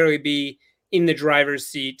necessarily be in the driver's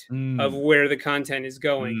seat of where the content is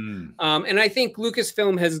going. And I think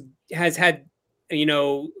Lucasfilm has had,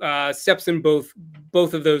 steps in both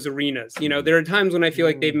of those arenas. There are times when I feel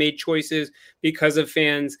like they've made choices because of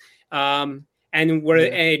fans, and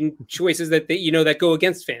choices that that go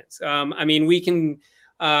against fans. I mean, we can,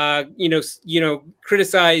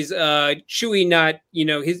 criticize Chewie not,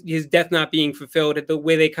 his death not being fulfilled, at the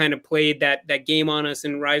way they kind of played that game on us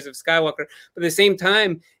in Rise of Skywalker. But at the same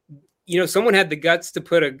time, someone had the guts to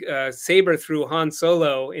put a saber through Han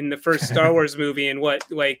Solo in the first Star Wars movie in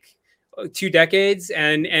 2 decades,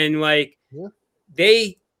 and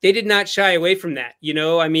they did not shy away from that.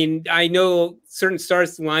 I mean, I know certain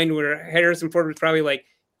stars aligned where Harrison Ford was probably like,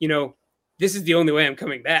 this is the only way I'm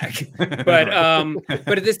coming back. But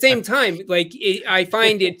at the same time, I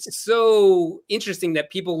find it so interesting that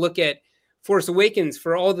people look at Force Awakens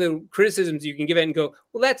for all the criticisms you can give it and go,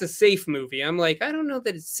 well, that's a safe movie. I'm like, I don't know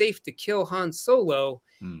that it's safe to kill Han Solo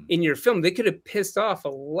in your film. They could have pissed off a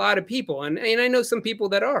lot of people. And I know some people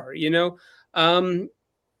that are,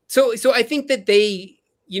 So I think that they,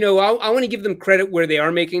 I want to give them credit where they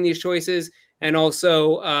are making these choices, and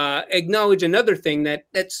also acknowledge another thing,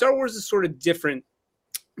 that Star Wars is sort of different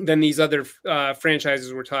than these other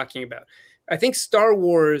franchises we're talking about. I think Star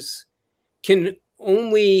Wars can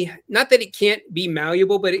only, not that it can't be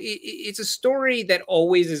malleable, but it's a story that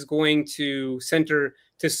always is going to center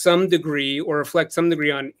to some degree or reflect some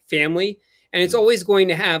degree on family. And it's always going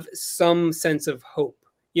to have some sense of hope.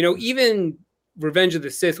 Even Revenge of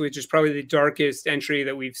the Sith, which is probably the darkest entry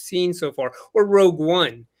that we've seen so far, or Rogue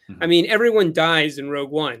One. I mean, everyone dies in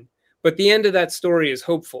Rogue One, but the end of that story is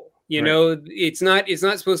hopeful. It's not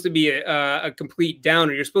supposed to be a complete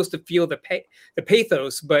downer. You're supposed to feel the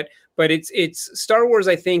pathos, but it's Star Wars,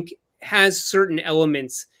 I think, has certain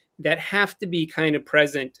elements that have to be kind of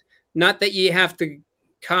present. Not that you have to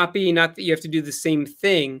copy, not that you have to do the same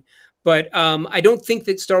thing, but I don't think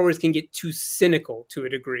that Star Wars can get too cynical to a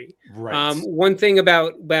degree. Right. One thing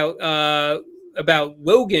about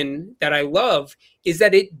Logan that I love is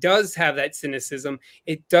that it does have that cynicism.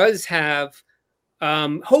 It does have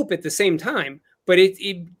hope at the same time, but it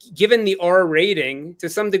given the R rating, to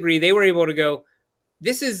some degree, they were able to go,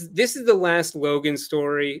 this is the last Logan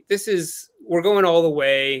story. We're going all the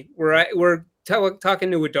way. We're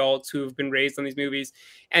talking to adults who have been raised on these movies,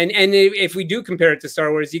 and if we do compare it to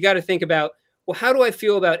Star Wars, you got to think about, well, how do I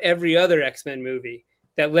feel about every other X-Men movie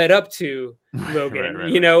that led up to Logan?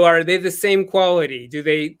 Right. Are they the same quality? Do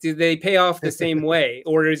they pay off the same way,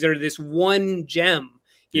 or is there this one gem,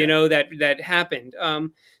 that happened?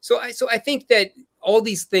 So I think that all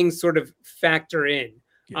these things sort of factor in.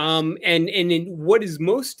 Yes. And in what is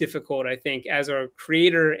most difficult, I think, as a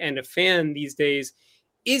creator and a fan these days,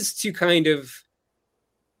 is to kind of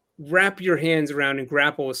wrap your hands around and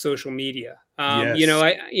grapple with social media. Yes.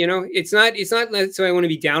 It's not so I want to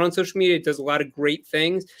be down on social media. It does a lot of great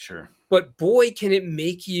things. Sure. But boy, can it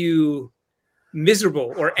make you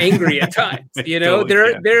miserable or angry at times.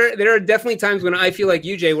 Totally there are definitely times when I feel like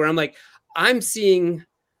you, Jay, where I'm like, I'm seeing,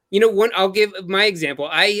 I'll give my example.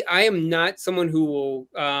 I am not someone who will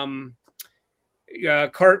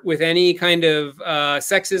cart with any kind of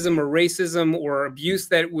sexism or racism or abuse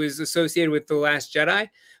that was associated with The Last Jedi.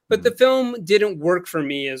 But the film didn't work for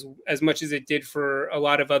me as much as it did for a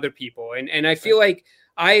lot of other people. And I feel like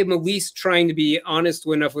I am at least trying to be honest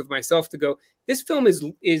enough with myself to go, this film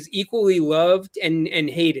is equally loved and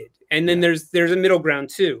hated. And then there's a middle ground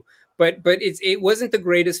too. But it wasn't the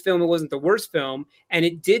greatest film. It wasn't the worst film. And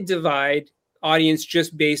it did divide audience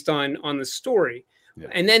just based on the story. Yeah.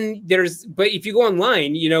 And then but if you go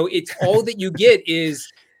online, it's all that you get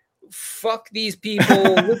is fuck these people,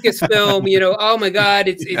 Lucasfilm, oh my God,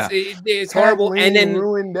 it's horrible. And then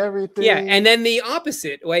ruined everything. Yeah. And then the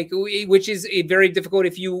opposite, which is very difficult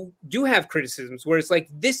if you do have criticisms where it's like,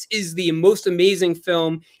 this is the most amazing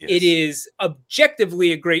film. Yes. It is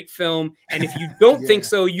objectively a great film. And if you don't think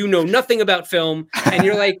so, you know nothing about film. And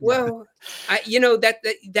you're like, well,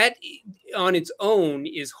 that on its own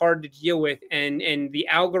is hard to deal with. And the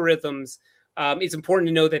algorithms, it's important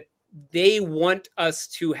to know that they want us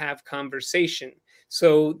to have conversation.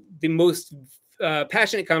 So the most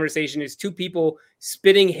passionate conversation is two people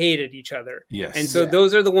spitting hate at each other. Yes. And so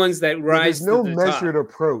those are the ones that rise to the top. There's no measured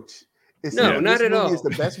approach. Not at all. It's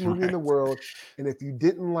the best movie in the world. And if you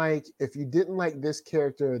didn't like this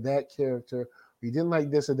character or that character, or you didn't like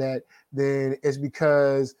this or that, then it's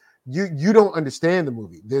because you don't understand the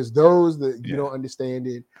movie. There's those that you don't understand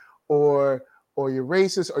it, or you're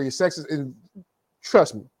racist or you're sexist. And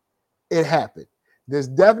trust me, it happened. There's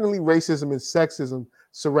definitely racism and sexism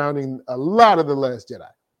surrounding a lot of The Last Jedi.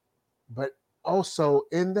 But also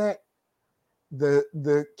in that,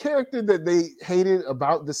 the character that they hated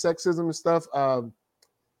about the sexism and stuff,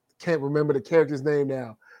 can't remember the character's name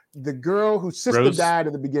now. The girl whose sister died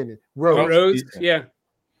at the beginning. Rose, yeah.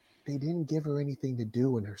 They didn't give her anything to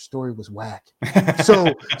do, and her story was whack. But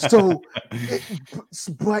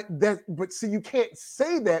see, you can't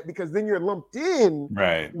say that because then you're lumped in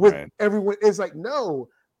with everyone. It's like, no,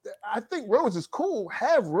 I think Rose is cool.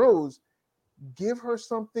 Have Rose, give her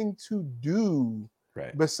something to do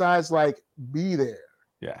besides like be there.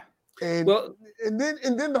 Yeah. And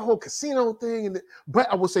then the whole casino thing.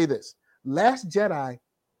 But I will say this: Last Jedi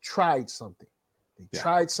tried something. They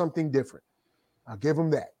tried something different. I'll give them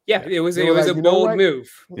that. Yeah, it was a bold move.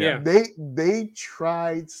 Yeah. They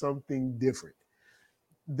tried something different.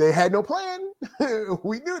 They had no plan.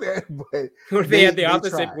 We knew that, but or they had the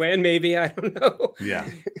opposite plan, maybe. I don't know. Yeah.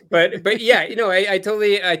 But yeah, I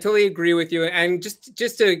totally agree with you. And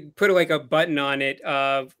just to put like a button on it,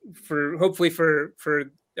 hopefully for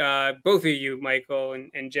both of you, Michael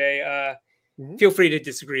and Jay, feel free to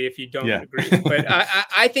disagree if you don't agree. But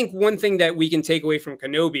I think one thing that we can take away from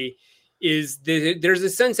Kenobi is there's a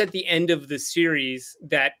sense at the end of the series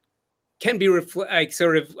that can be reflected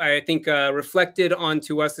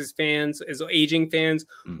onto us as fans, as aging fans,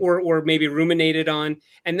 or maybe ruminated on,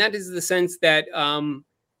 and that is the sense that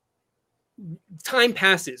time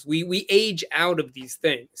passes. We age out of these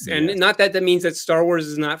things, and not that means that Star Wars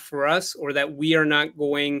is not for us, or that we are not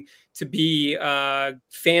going to be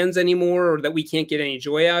fans anymore, or that we can't get any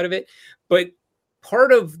joy out of it. But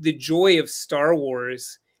part of the joy of Star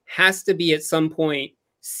Wars has to be at some point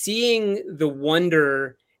seeing the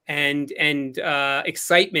wonder and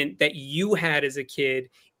excitement that you had as a kid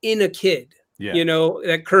in a kid,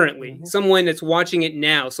 that currently someone that's watching it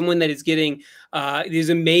now, someone that is getting is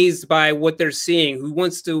amazed by what they're seeing, who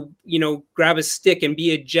wants to grab a stick and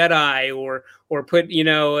be a Jedi or put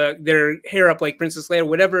their hair up like Princess Leia,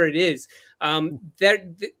 whatever it is.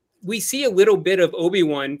 We see a little bit of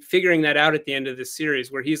Obi-Wan figuring that out at the end of the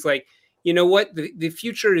series, where he's like, you know what, the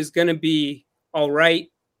future is going to be all right.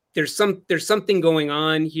 There's something going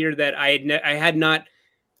on here that I had not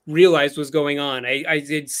realized was going on. I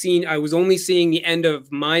was only seeing the end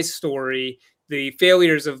of my story. the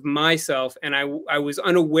failures of myself, and I was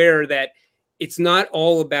unaware that it's not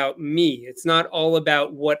all about me. It's not all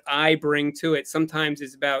about what I bring to it. Sometimes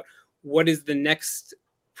it's about what is the next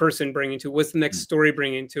person bringing to it, what's the next story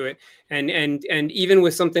bringing to it. And even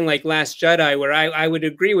with something like Last Jedi, where I would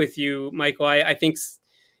agree with you, Michael, I think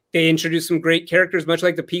they introduced some great characters, much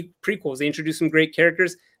like the prequels. They introduced some great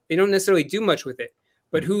characters. They don't necessarily do much with it.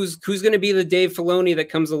 But who's going to be the Dave Filoni that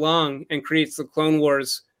comes along and creates the Clone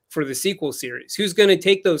Wars for the sequel series? Who's going to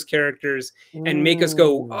take those characters and make us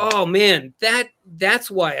go, oh man,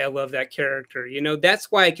 that's why I love that character. You know,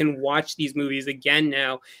 that's why I can watch these movies again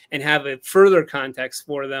now and have a further context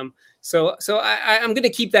for them. So I'm going to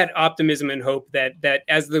keep that optimism and hope that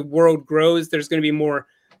as the world grows, there's going to be more,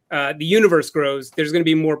 the universe grows, there's going to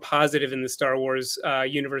be more positive in the Star Wars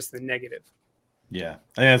universe than negative. Yeah, I think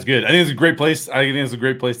that's good. I think it's a great place. I think it's a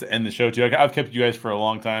great place to end the show too. I've kept you guys for a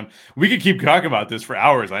long time. We could keep talking about this for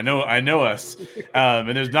hours. I know us, and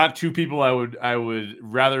there's not two people I would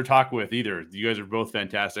rather talk with either. You guys are both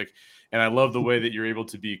fantastic, and I love the way that you're able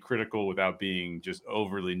to be critical without being just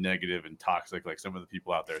overly negative and toxic like some of the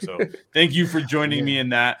people out there. So thank you for joining me in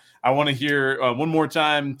that. I want to hear one more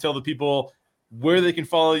time. Tell the people where they can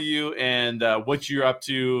follow you and what you're up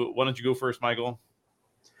to. Why don't you go first, Michael?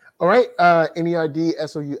 All right, NERD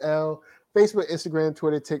SOUL, Facebook, Instagram,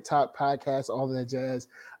 Twitter, TikTok, podcast, all that jazz.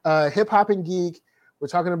 Hip Hop and Geek. We're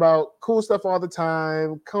talking about cool stuff all the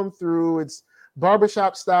time. Come through. It's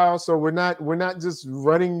barbershop style, so we're not just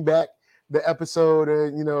running back the episode.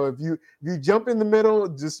 You know, if you jump in the middle,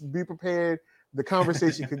 just be prepared. The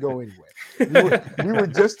conversation could go anywhere. We were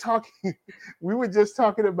just talking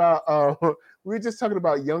about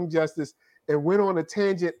Young Justice and went on a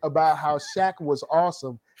tangent about how Shaq was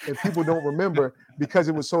awesome, and people don't remember because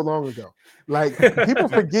it was so long ago. Like people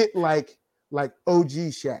forget, like OG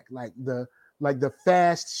Shaq, like the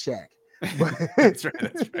fast Shaq. But, that's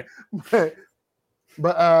right.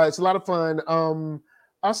 But it's a lot of fun.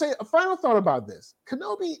 I'll say a final thought about this.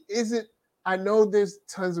 Kenobi isn't. I know there's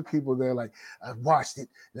tons of people there like, I've watched it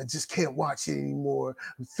and I just can't watch it anymore.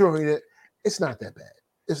 I'm throwing it. It's not that bad.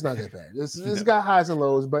 It's not that bad. It's got highs and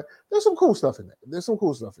lows, but there's some cool stuff in it.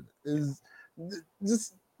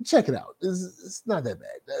 Just check it out. It's not that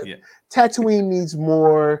bad. Yeah. Tatooine needs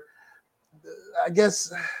more, I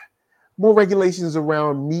guess, more regulations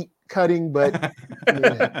around meat cutting, but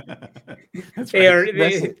yeah.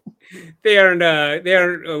 They aren't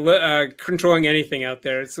controlling anything out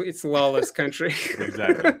there. It's a lawless country.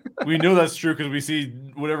 Exactly. We know that's true because we see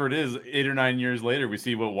whatever it is 8 or 9 years later. We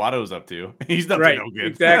see what Watto's up to. He's not no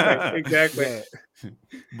good. Exactly.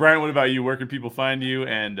 Brian, what about you? Where can people find you,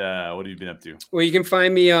 and what have you been up to? Well, you can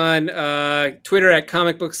find me on Twitter at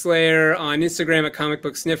Comic Book Slayer, on Instagram at Comic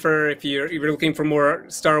Book Sniffer. If you're looking for more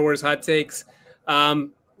Star Wars hot takes.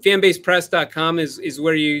 Fanbasepress.com is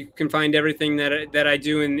where you can find everything that I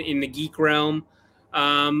do in the geek realm.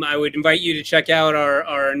 I would invite you to check out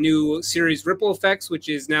our new series Ripple Effects, which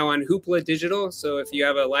is now on Hoopla Digital. So if you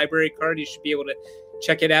have a library card, you should be able to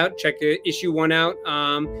check it out. Check issue 1 out.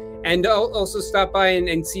 And also stop by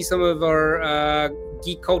and see some of our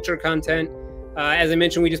geek culture content. As I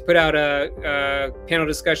mentioned, we just put out a panel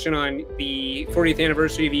discussion on the 40th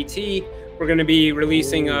anniversary of ET. We're going to be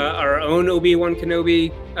releasing our own Obi-Wan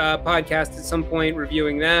Kenobi podcast at some point,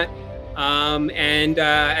 reviewing that. And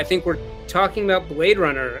I think we're talking about Blade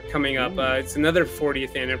Runner coming up. It's another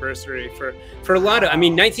 40th anniversary for a lot of. I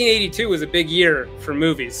mean, 1982 was a big year for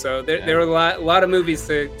movies, so there were a lot of movies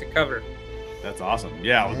to cover. That's awesome.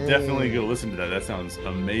 Yeah, I'll definitely go listen to that. That sounds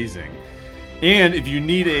amazing. And if you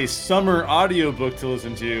need a summer audiobook to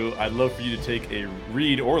listen to, I'd love for you to take a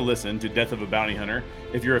read or listen to Death of a Bounty Hunter.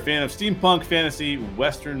 If you're a fan of steampunk, fantasy,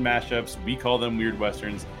 Western mashups, we call them weird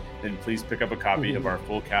Westerns, then please pick up a copy of our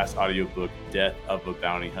full cast audiobook, Death of a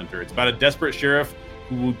Bounty Hunter. It's about a desperate sheriff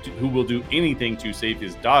who will do anything to save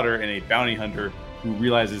his daughter and a bounty hunter who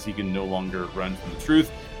realizes he can no longer run from the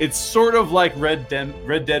truth. It's sort of like Red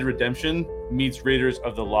Dead Redemption meets Raiders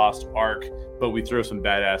of the Lost Ark, but we throw some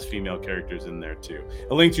badass female characters in there too.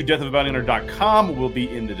 A link to deathofabountyhunter.com will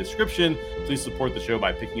be in the description. Please support the show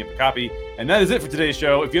by picking up a copy. And that is it for today's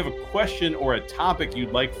show. If you have a question or a topic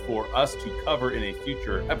you'd like for us to cover in a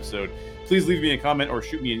future episode, please leave me a comment or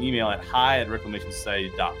shoot me an email at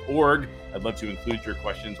hi@reclamationsociety.org. I'd love to include your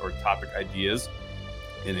questions or topic ideas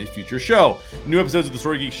in a future show. New episodes of the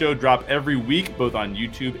Story Geek Show drop every week, both on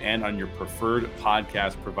YouTube and on your preferred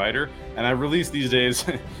podcast provider. And I release these days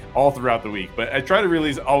all throughout the week, but I try to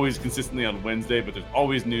release always consistently on Wednesday, but there's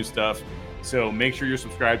always new stuff. So make sure you're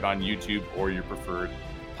subscribed on YouTube or your preferred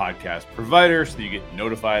podcast provider so that you get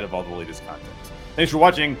notified of all the latest content. Thanks for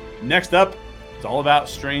watching. Next up, It's all about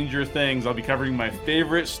Stranger Things. I'll be covering my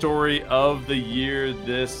favorite story of the year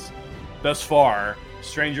thus far,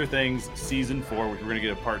 Stranger Things Season 4, which we're going to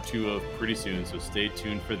get a part 2 of pretty soon, so stay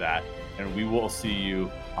tuned for that, and we will see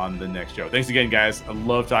you on the next show. Thanks again, guys. I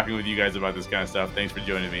love talking with you guys about this kind of stuff. Thanks for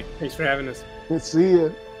joining me. Thanks for having us. See ya.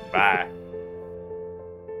 Bye.